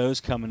samples of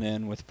those coming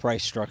in with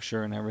price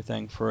structure and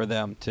everything for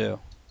them too.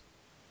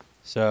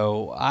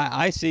 So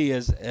I see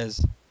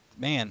as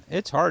man,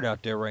 it's hard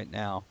out there right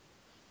now.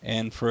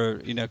 And for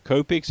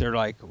Copics are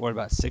like what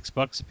about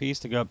 $6 a piece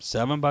to go up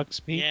 $7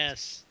 a piece?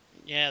 Yes.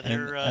 Yeah,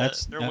 they're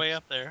way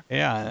up there.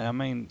 Yeah, I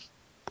mean,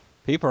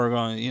 people are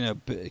going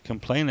to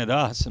complain at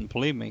us, and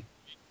believe me,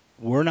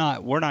 we're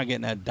not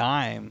getting a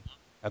dime,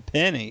 a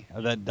penny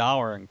of that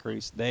 $1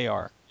 increase. They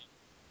are.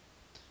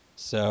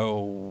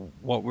 So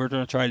what we're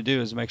going to try to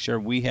do is make sure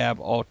we have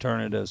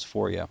alternatives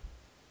for you.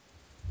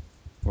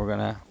 We're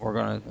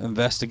gonna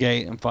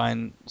investigate and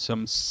find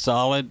some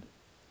solid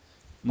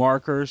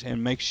markers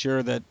and make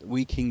sure that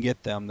we can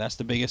get them. That's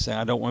the biggest thing.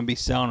 I don't want to be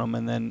selling them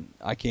and then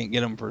I can't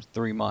get them for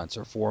 3 months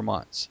or 4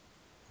 months.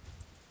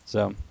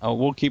 So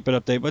we'll keep it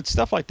updated, but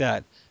stuff like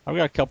that. I've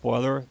got a couple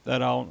other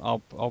that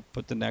I'll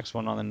put the next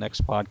one on the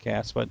next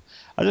podcast. But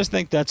I just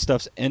think that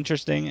stuff's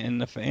interesting,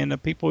 and the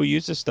people who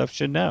use this stuff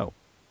should know.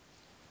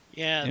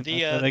 Yeah,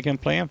 so they can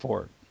plan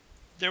for it.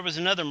 There was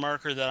another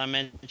marker that I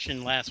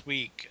mentioned last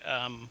week,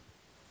 and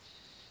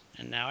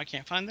now I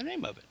can't find the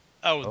name of it.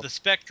 The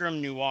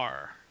Spectrum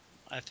Noir,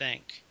 I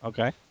think.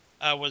 Okay.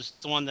 Was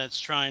the one that's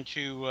trying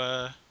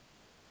to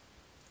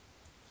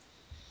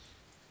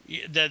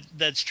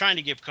that's trying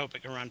to give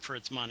Copic a run for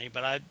its money,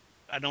 but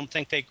I don't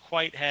think they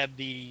quite have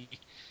the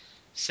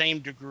same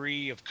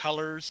degree of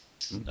colors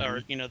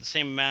or the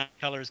same amount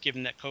of colors,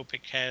 given that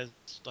Copic has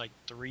like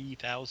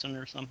 3,000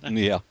 or something.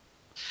 Yeah.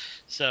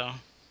 So.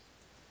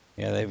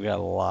 Yeah, they've got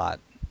a lot,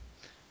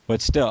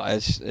 but still,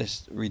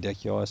 it's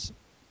ridiculous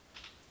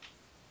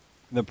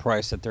the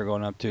price that they're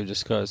going up to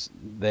just because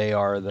they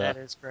are the. That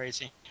is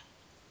crazy.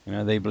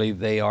 They believe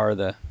they are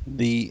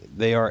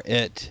they are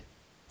it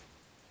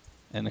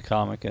in the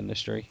comic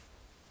industry.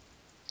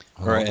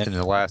 Well, in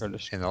the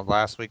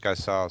last week, I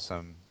saw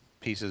some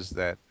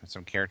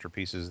character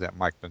pieces that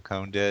Mike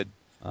McCone did,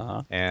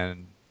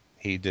 and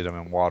he did them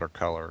in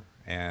watercolor,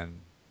 and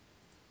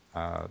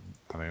I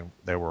mean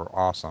they were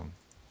awesome.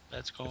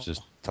 That's cool. It's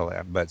just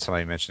totally. But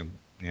somebody mentioned,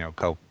 is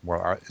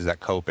that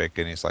Copic?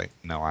 And he's like,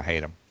 no, I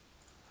hate him.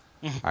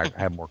 I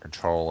have more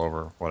control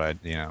over what I,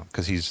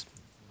 because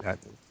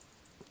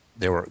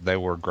they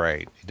were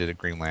great. He did a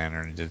Green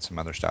Lantern, he did some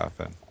other stuff,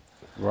 and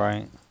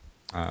right.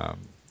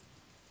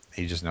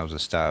 He just knows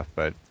his stuff.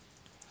 But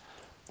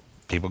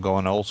people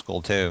going old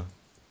school too.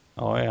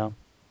 Oh yeah.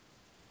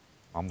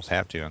 Almost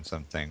have to on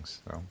some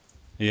things. So.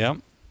 Yep.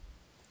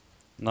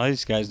 No,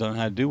 these guys don't know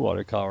how to do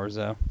watercolors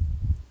though.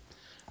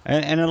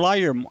 And a lot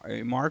of your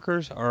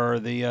markers are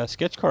the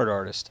sketch card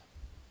artist.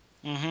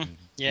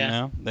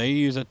 Yeah. They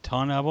use a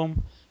ton of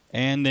them.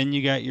 And then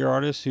you got your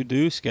artists who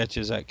do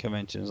sketches at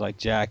conventions, like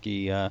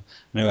Jackie.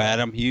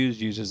 Adam Hughes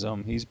uses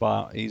them. He's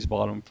bought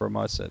them from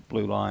us at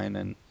Blue Line,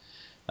 and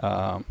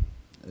Um,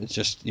 it's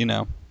just I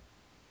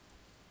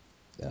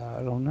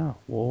don't know.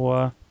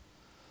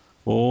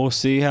 We'll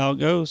see how it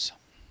goes,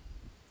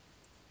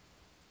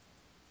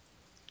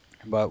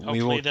 but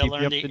we will Hopefully they'll keep you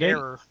learn up the to date.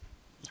 error.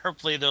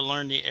 Hopefully they'll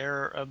learn the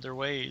error of their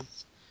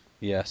ways.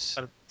 Yes,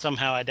 But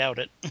somehow I doubt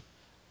it.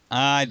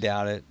 I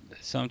doubt it.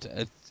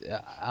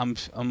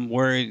 I'm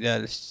worried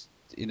that it's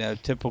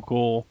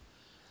typical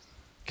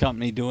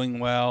company doing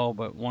well,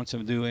 but wants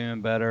to do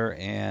even better,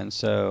 and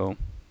so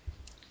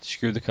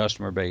screw the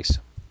customer base.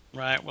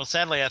 Right. Well,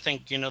 sadly, I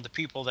think the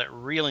people that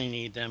really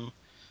need them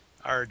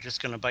are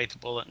just going to bite the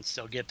bullet and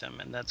still get them,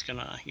 and that's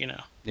gonna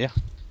Yeah.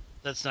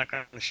 that's not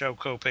going to show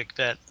Copic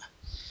that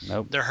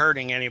Nope. they're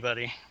hurting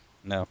anybody.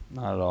 No,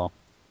 not at all.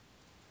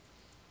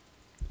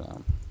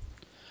 So,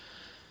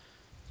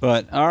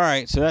 but all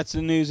right, so that's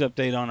the news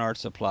update on art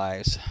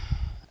supplies.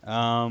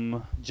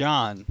 John,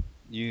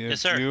 you Yes,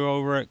 sir. you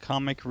over at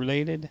Comic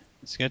Related?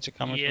 Sketch of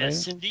Comic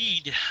Yes, Related?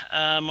 indeed.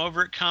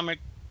 Over at Comic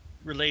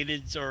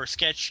Related, or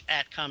Sketch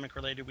at Comic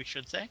Related, we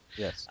should say.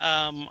 Yes.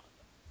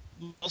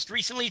 Most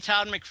recently,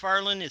 Todd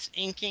McFarlane is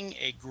inking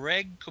a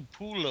Greg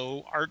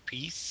Capullo art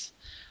piece.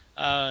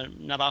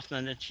 Not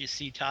often that you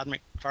see Todd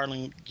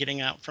McFarlane getting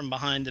out from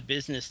behind the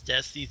business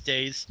desk these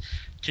days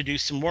to do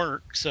some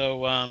work.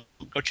 So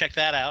go check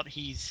that out.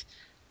 He's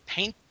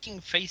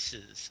painting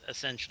faces,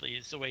 essentially,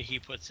 is the way he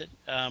puts it.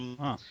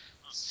 Huh.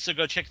 So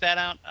go check that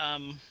out.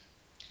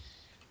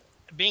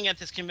 Being at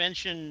this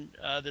convention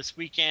this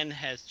weekend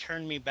has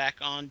turned me back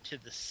on to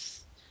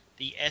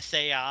the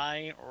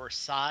SAI or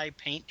Psy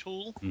paint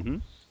tool. Mm-hmm.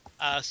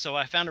 So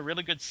I found a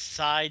really good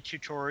side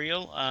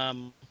tutorial.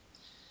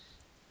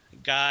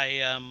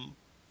 Guy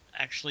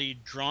actually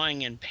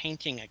drawing and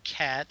painting a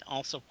cat,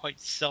 also quite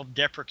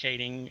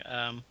self-deprecating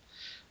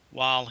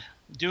while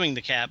doing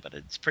the cat, but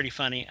it's pretty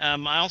funny.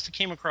 I also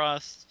came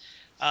across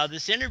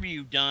this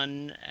interview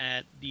done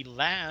at the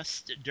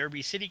last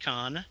Derby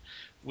CityCon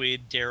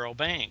with Daryl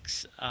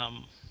Banks.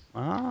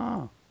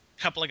 Ah.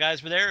 A couple of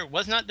guys were there. It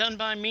was not done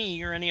by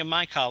me or any of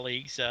my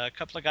colleagues. A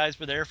couple of guys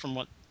were there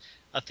from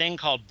a thing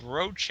called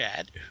Bro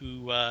Chat,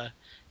 who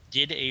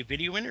did a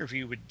video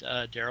interview with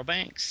Daryl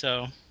Banks.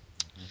 So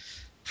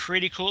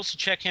pretty cool. So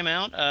check him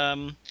out.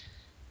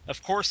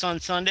 Of course, on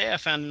Sunday I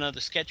found another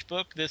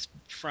sketchbook. This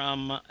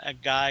from a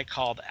guy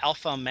called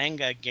Alpha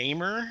Manga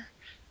Gamer.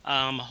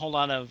 A whole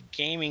lot of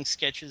gaming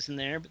sketches in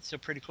there, but still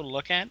pretty cool to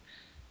look at.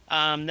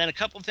 Then a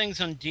couple of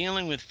things on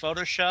dealing with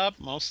Photoshop,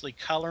 mostly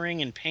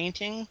coloring and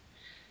painting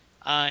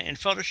in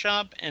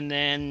Photoshop, and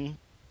then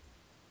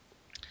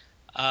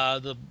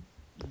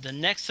the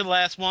next to the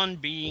last one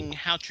being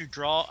how to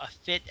draw a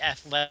fit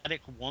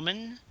athletic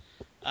woman.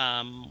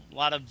 A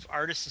lot of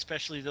artists,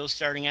 especially those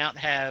starting out,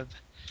 have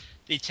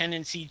the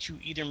tendency to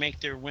either make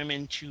their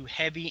women too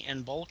heavy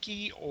and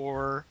bulky,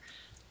 or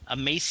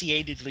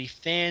emaciatedly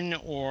thin,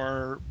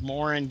 or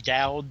more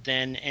endowed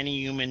than any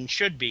human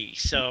should be.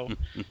 So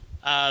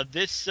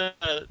this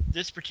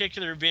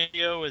particular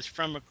video is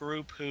from a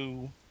group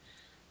who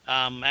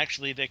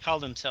actually they call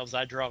themselves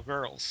I Draw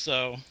Girls.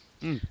 So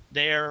Mm.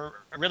 they're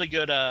a really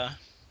good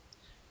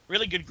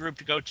group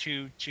to go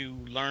to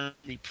learn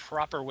the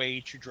proper way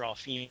to draw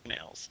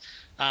females.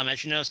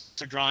 As you know,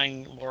 they're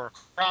drawing Laura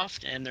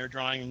Croft, and they're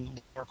drawing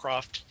Laura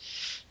Croft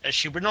as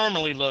she would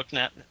normally look,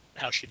 not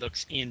how she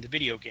looks in the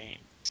video game.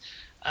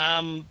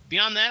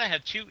 Beyond that, I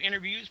have two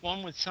interviews.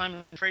 One with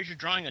Simon Fraser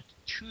drawing a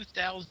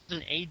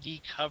 2000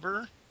 AD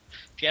cover.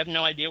 If you have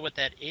no idea what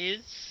that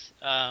is,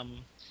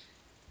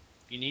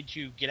 you need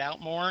to get out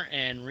more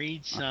and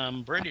read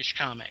some British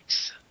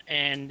comics.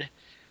 And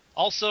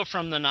also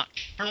from the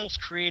Nocturnals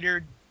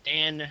creator,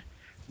 Dan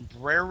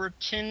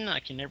Brereton. I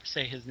can never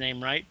say his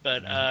name right,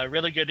 but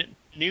really good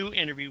new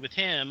interview with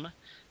him.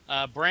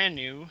 Brand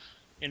new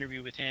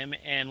interview with him.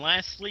 And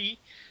lastly,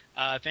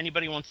 if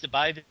anybody wants to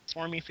buy this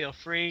for me, feel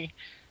free.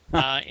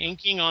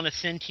 Inking on a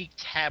Cintiq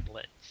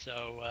tablet.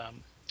 So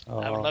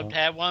I would love to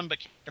have one, but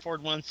can't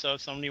afford one. So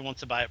if somebody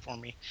wants to buy it for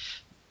me,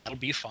 that'll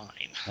be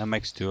fine. That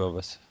makes two of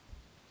us.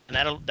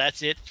 And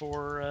that's it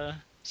for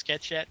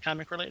Sketch Chat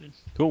Comic Related.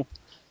 Cool.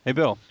 Hey,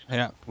 Bill.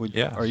 Yes.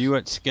 Are you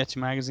at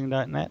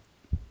sketchmagazine.net?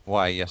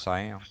 Why, yes,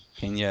 I am.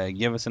 Can you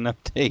give us an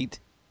update?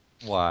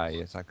 Why,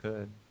 yes, I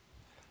could.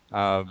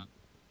 Um,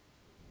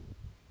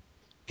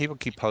 People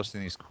keep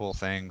posting these cool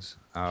things,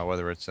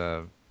 whether it's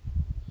a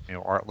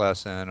art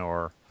lesson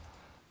or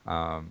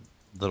um,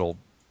 little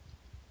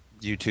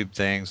YouTube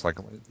things like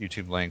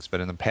YouTube links. But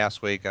in the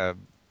past week,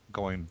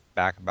 going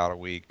back about a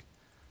week,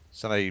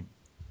 somebody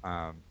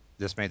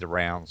this made the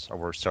rounds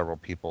over several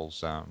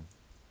people's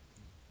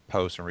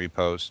posts and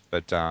reposts.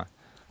 But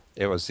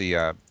it was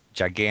the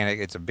gigantic.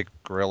 It's a big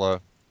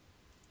gorilla,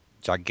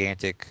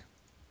 gigantic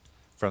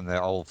from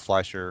the old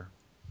Fleischer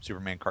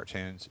Superman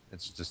cartoons.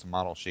 It's just a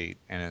model sheet,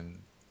 and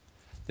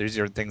these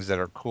are things that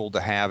are cool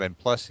to have. And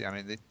plus, I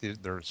mean,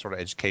 they're sort of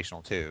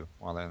educational too.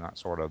 Well, they're not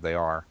sort of. They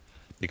are,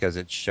 because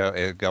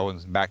it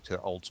goes back to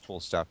old school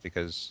stuff,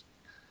 because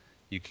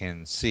you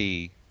can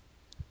see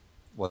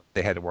what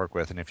they had to work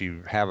with. And if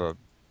you have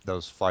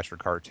those Fleischer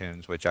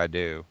cartoons, which I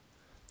do,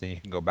 then you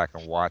can go back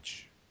and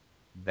watch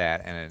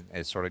that, and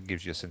it sort of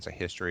gives you a sense of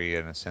history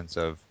and a sense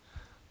of,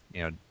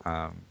 you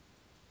know,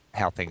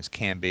 how things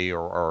can be,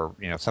 or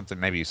something,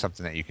 maybe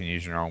something that you can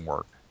use in your own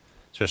work,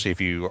 especially if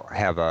you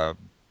have a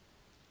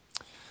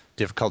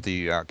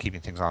difficulty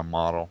keeping things on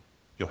model.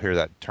 You'll hear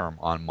that term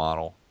on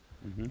model,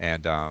 Hmm.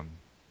 and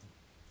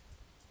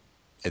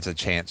it's a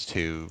chance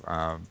to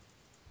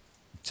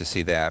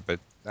see that. But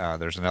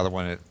there's another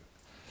one that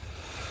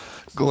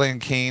Glenn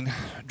Keane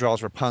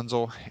draws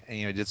Rapunzel,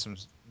 and did some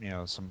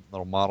some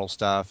little model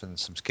stuff and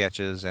some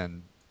sketches,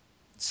 and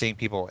seeing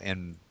people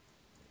in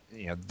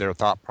their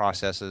thought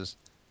processes.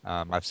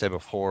 I've said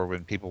before,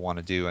 when people want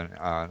to do an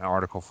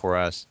article for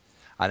us,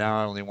 I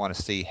not only want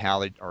to see how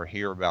they, or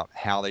hear about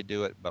how they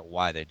do it, but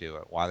why they do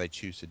it, why they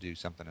choose to do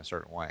something a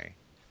certain way,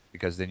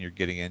 because then you're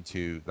getting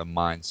into the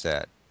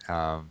mindset.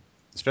 Um,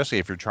 Especially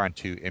if you're trying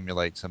to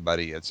emulate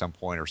somebody at some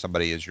point, or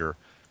somebody is your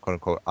quote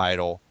unquote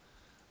idol.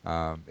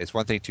 It's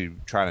one thing to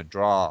try to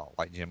draw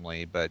like Jim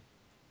Lee, but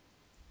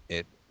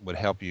it would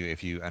help you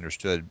if you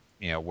understood,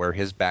 where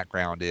his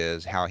background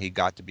is, how he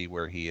got to be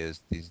where he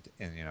is,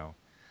 and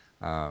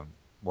um,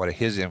 what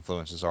his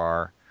influences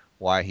are,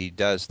 why he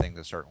does things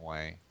a certain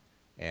way,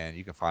 and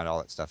you can find all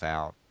that stuff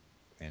out.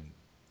 And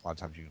a lot of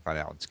times you can find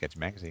it out in Sketch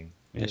Magazine.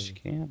 Yes, you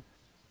can.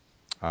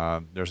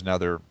 There's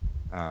another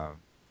uh,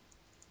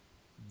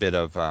 bit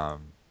of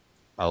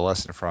a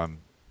lesson from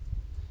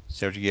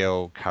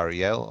Sergio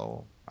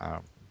Cariello. I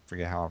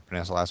forget how I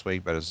pronounced it last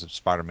week, but it's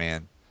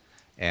Spider-Man,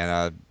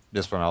 and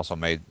this one also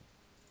made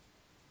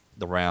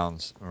the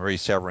rounds. Marie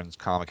Severin's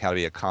comic, How to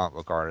Be a Comic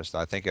Book Artist.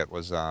 I think it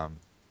was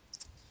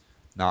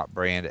not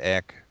Brand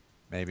Eck,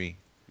 maybe,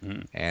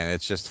 Mm. and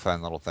it's just a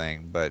fun little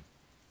thing. But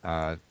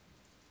uh,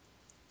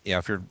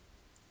 if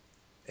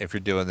you're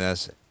doing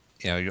this,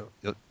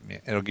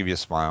 it'll give you a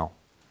smile.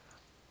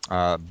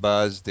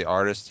 Buzz, the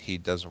artist, he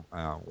does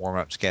warm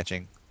up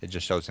sketching. It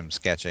just shows him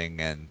sketching,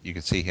 and you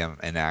can see him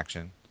in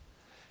action.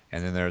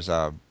 And then there's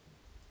a,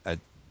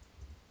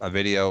 a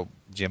video,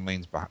 Jim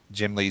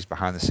Lee's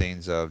behind the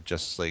scenes of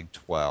Justice League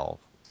 12.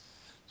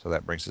 So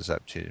that brings us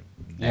up to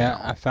Yeah,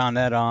 now. I found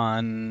that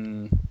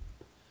on.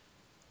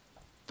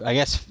 I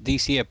guess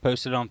DC had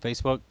posted on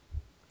Facebook,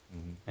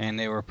 Hmm. and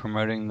they were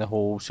promoting the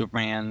whole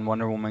Superman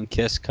Wonder Woman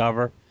kiss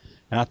cover,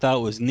 and I thought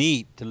it was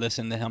neat to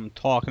listen to him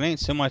talk. It ain't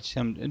so much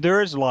him.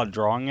 There is a lot of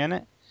drawing in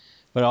it,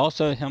 but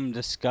also him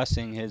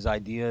discussing his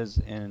ideas,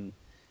 and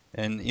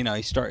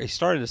he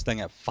started this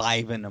thing at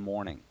 5 in the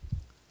morning,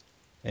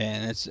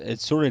 and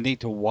it's sort of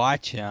neat to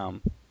watch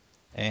him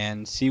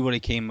and see what he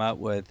came up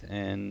with,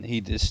 and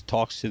he just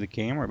talks to the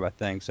camera about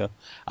things. So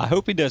I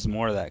hope he does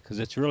more of that because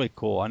it's really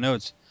cool. I know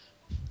it's.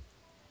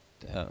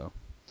 Uh,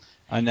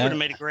 I He would have know.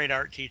 made a great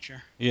art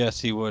teacher. Yes,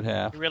 he would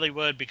have. He really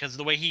would, because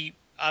the way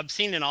I've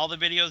seen in all the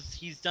videos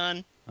he's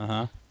done, Uh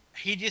huh.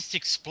 he just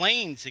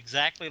explains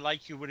exactly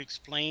like you would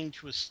explain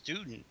to a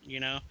student.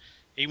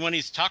 Even when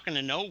he's talking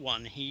to no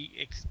one, he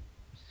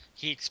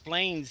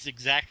explains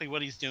exactly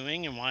what he's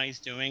doing and why he's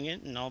doing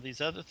it and all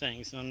these other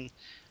things. And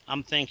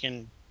I'm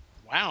thinking,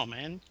 wow,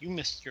 man, you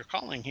missed your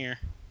calling here.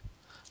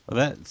 Well,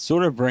 that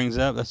sort of brings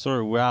up. That's sort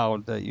of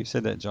wild that you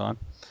said that, John.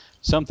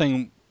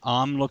 Something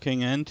I'm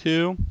looking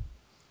into,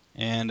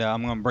 and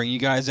I'm going to bring you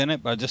guys in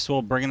it, but I just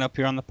will bring it up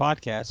here on the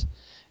podcast.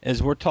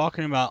 Is we're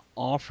talking about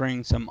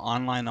offering some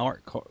online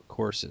art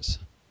courses.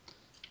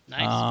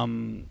 Nice.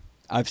 Um,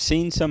 I've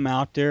seen some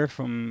out there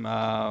from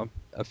a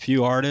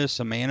few artists,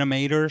 some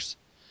animators,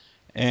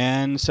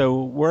 and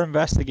so we're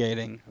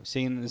investigating,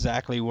 seeing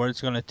exactly what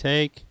it's going to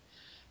take,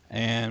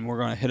 and we're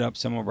going to hit up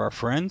some of our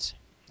friends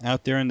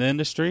out there in the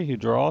industry who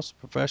draws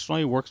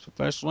professionally, works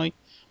professionally,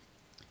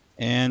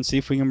 and see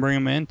if we can bring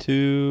them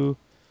into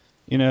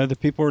the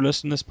people who are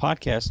listening to this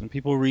podcast and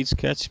people who read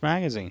Sketch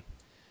Magazine.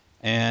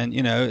 And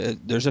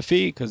there's a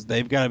fee because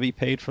they've got to be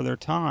paid for their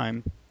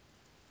time.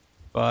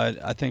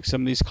 But I think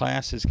some of these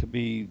classes could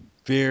be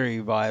very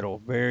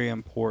vital, very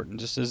important.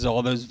 Just as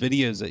all those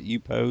videos that you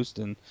post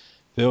and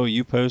Phil,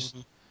 you post,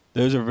 Hmm.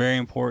 those are very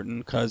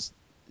important because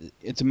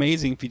it's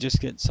amazing if you just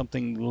get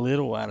something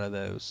little out of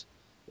those.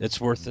 It's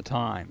worth the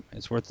time.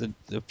 It's worth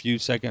the few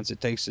seconds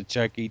it takes to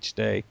check each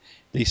day.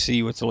 They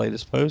see what the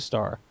latest posts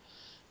are.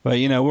 But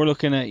we're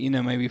looking at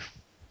maybe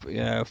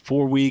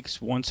 4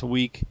 weeks, once a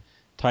week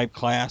type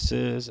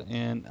classes,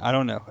 and I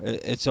don't know.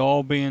 It's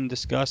all being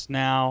discussed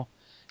now,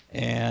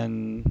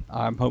 and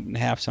I'm hoping to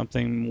have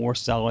something more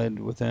solid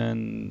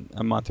within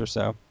a month or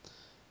so,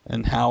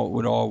 and how it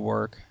would all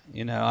work.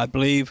 I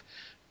believe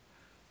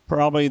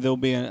probably there'll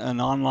be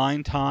an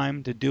online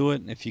time to do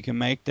it, and if you can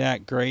make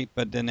that, great.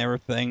 But then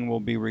everything will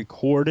be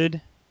recorded,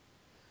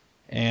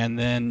 and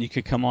then you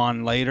could come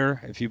on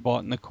later if you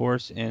bought in the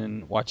course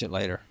and watch it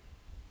later.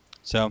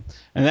 So,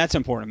 and that's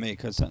important to me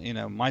because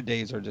my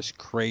days are just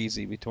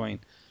crazy between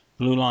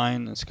Blue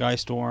Line and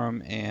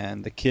Skystorm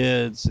and the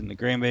kids and the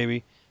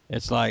grandbaby.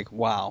 It's like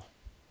wow,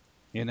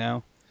 you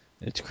know,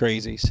 it's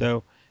crazy.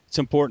 So it's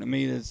important to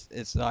me.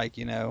 It's like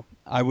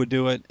I would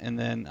do it and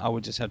then I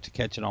would just have to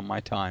catch it on my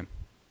time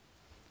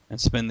and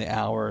spend the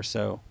hour or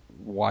so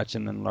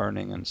watching and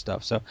learning and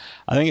stuff. So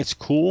I think it's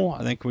cool.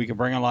 I think we can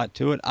bring a lot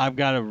to it. I've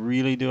got to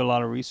really do a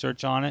lot of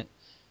research on it,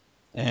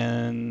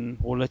 and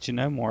we'll let you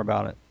know more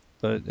about it.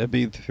 But it'll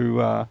be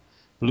through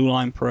Blue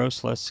Line Pro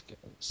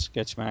 /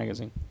 Sketch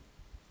Magazine.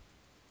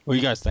 What do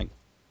you guys think?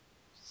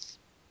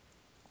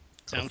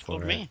 Sounds cool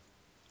for to it. me.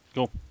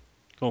 Cool.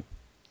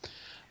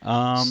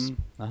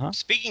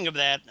 Speaking of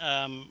that,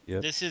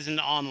 Yep. this isn't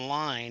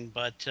online,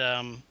 but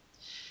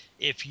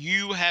if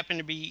you happen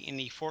to be in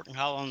the Fort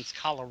Collins,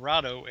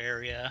 Colorado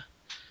area,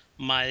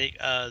 my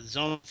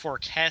Zone 4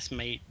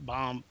 castmate,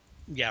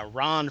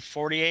 Ron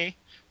Fortier,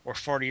 or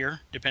Fortier,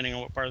 depending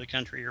on what part of the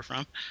country you're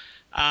from,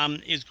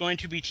 is going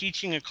to be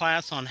teaching a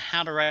class on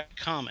how to write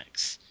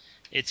comics.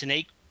 It's an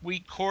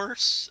 8-week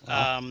course.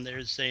 Wow.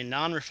 There's a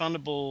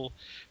non-refundable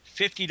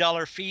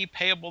 $50 fee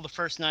payable the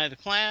first night of the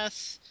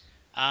class,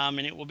 and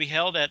it will be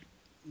held at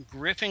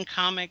Griffin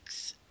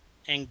Comics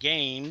and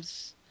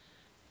Games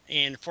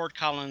in Fort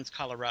Collins,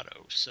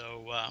 Colorado.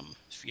 So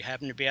if you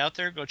happen to be out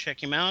there, go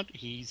check him out.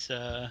 He's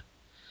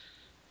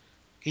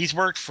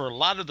worked for a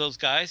lot of those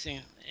guys,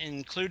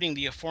 including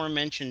the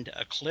aforementioned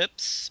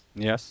Eclipse,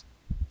 Yes.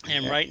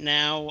 and Yeah. right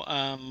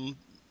now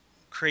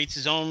creates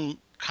his own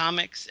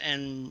comics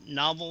and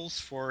novels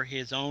for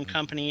his own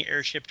company,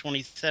 Airship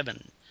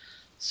 27.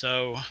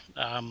 So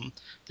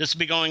this will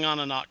be going on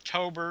in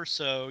October,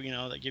 so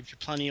that gives you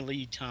plenty of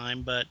lead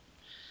time. But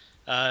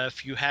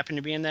if you happen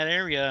to be in that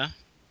area,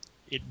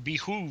 it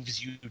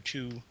behooves you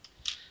to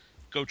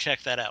go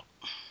check that out.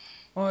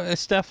 Well,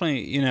 it's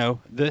definitely,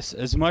 this,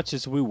 as much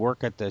as we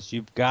work at this,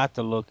 you've got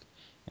to look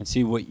and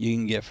see what you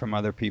can get from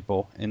other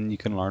people, and you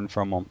can learn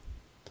from them.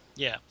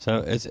 Yeah. So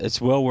it's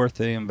well worth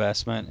the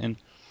investment. And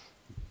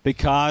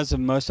because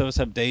most of us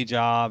have day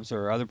jobs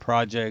or other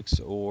projects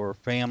or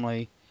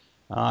family,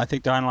 I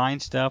think the online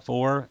stuff,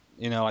 or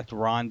like the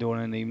Ron doing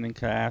an evening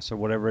class or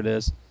whatever it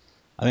is,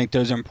 I think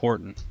those are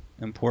important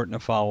to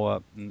follow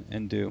up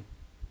and do.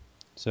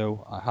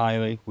 So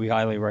we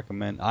highly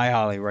recommend. I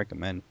highly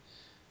recommend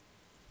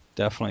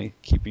definitely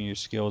keeping your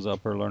skills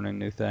up or learning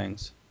new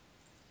things.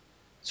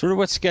 Sort of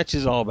what Sketch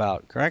is all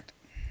about, correct?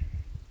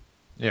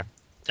 Yeah.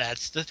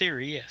 That's the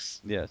theory,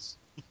 yes. Yes.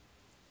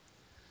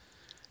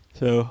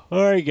 So,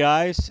 all right,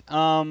 guys.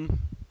 Well,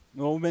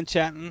 we've been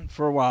chatting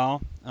for a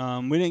while.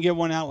 We didn't get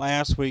one out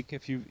last week.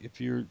 If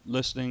you're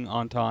listening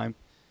on time,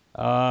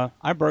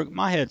 I broke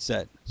my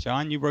headset.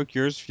 John, you broke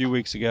yours a few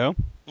weeks ago.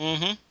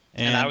 Mm-hmm.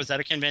 And I was at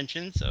a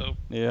convention, so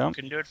yeah,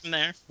 couldn't do it from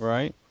there.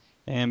 right.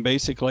 And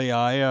basically,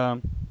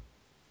 I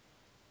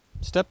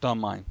stepped on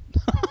mine.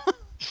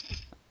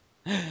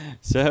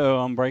 So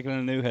I'm breaking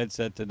a new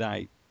headset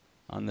tonight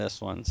on this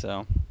one.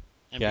 So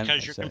And yeah,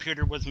 because your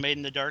computer was made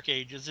in the dark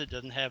ages, it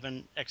doesn't have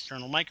an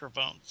external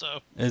microphone,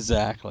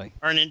 exactly.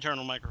 or an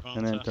internal microphone.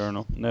 An So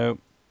internal. Nope.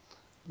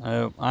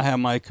 I have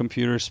my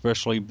computer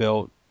specially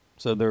built,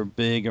 so they're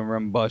big and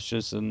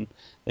robust, and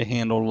they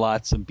handle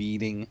lots of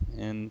beating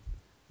and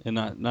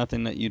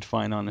nothing that you'd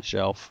find on a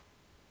shelf.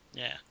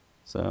 yeah.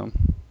 So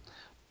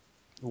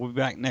we'll be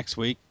back next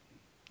week,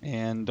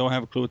 and don't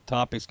have a clue what the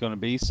topic's going to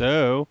be.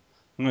 So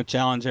I'm going to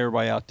challenge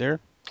everybody out there.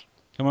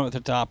 Come up with a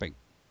topic.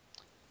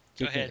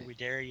 Go ahead, we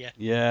dare you.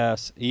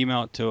 Yes,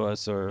 email it to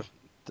us or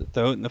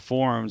throw it in the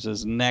forums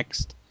as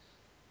next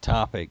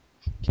topic.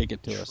 Kick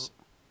it to us.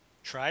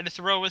 Try to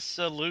throw us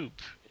a loop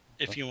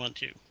if you want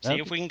to. See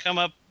That'd if we can come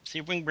up. See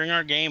if we can bring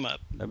our game up.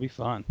 That'd be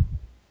fun.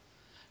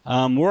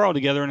 We're all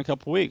together in a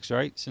couple weeks,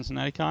 right?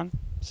 Cincinnati Con?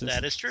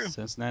 That is true.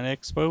 Cincinnati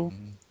Expo?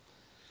 Mhm.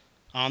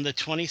 On the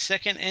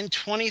 22nd and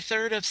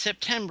 23rd of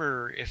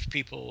September, if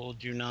people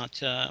do not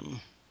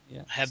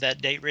have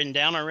that date written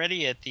down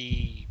already, at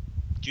the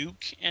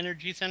Duke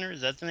Energy Center.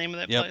 Is that the name of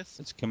that place?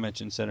 It's a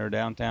convention center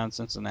downtown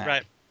Cincinnati.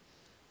 Right.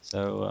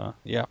 So,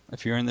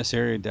 if you're in this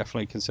area,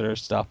 definitely consider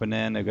stopping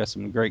in. They've got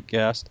some great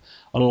guests.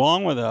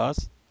 Along with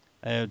us,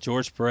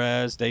 George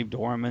Perez, Dave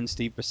Dorman,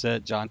 Steve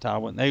Bissett, John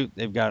Todwin.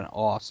 They've got an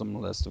awesome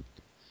list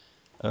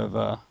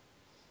of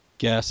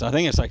guests. I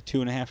think it's like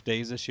 2.5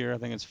 days this year. I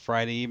think it's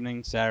Friday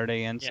evening,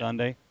 Saturday, and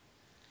Sunday.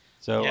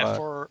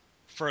 So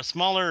for a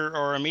smaller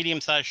or a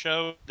medium-sized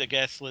show, the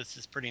guest list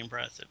is pretty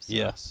impressive. So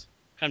yes,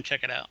 come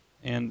check it out.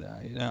 and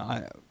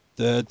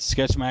the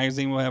Sketch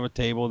Magazine will have a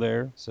table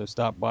there, so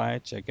stop by,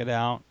 check it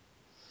out,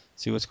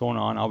 see what's going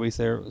on. I'll be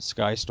there with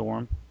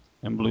Skystorm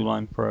and Blue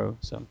Line Pro.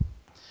 So,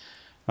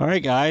 all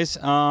right, guys.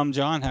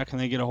 John, how can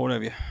they get a hold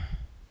of you?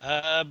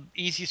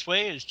 Easiest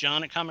way is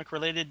John at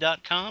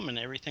comicrelated.com, and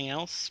everything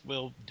else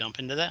will dump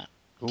into that.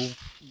 Cool.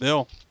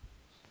 Bill.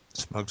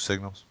 Smoke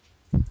signals.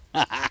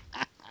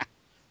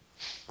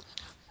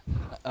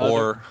 Other,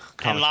 Or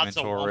And lots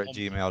of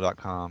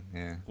comicsmentor@gmail.com.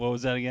 Yeah. what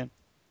was that again?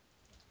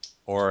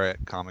 Or at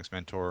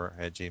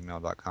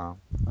comicsmentor@gmail.com,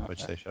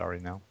 which Okay. they should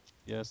already know.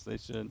 Yes, they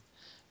should.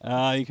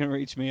 You can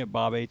reach me at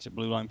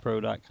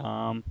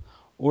bobh@bluelinepro.com,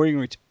 or you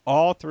can reach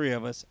all three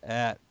of us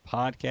at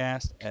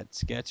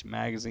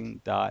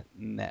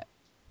podcast@sketchmagazine.net.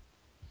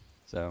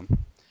 So,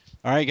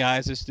 all right,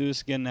 guys, let's do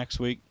this again next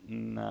week.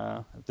 And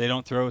if they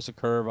don't throw us a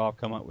curve, I'll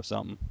come up with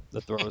something to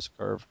throw us a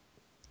curve.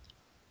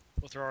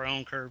 We'll throw our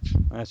own curve.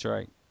 That's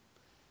right.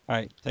 All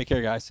right. Take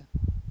care, guys.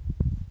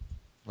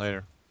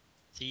 Later.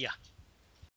 See ya.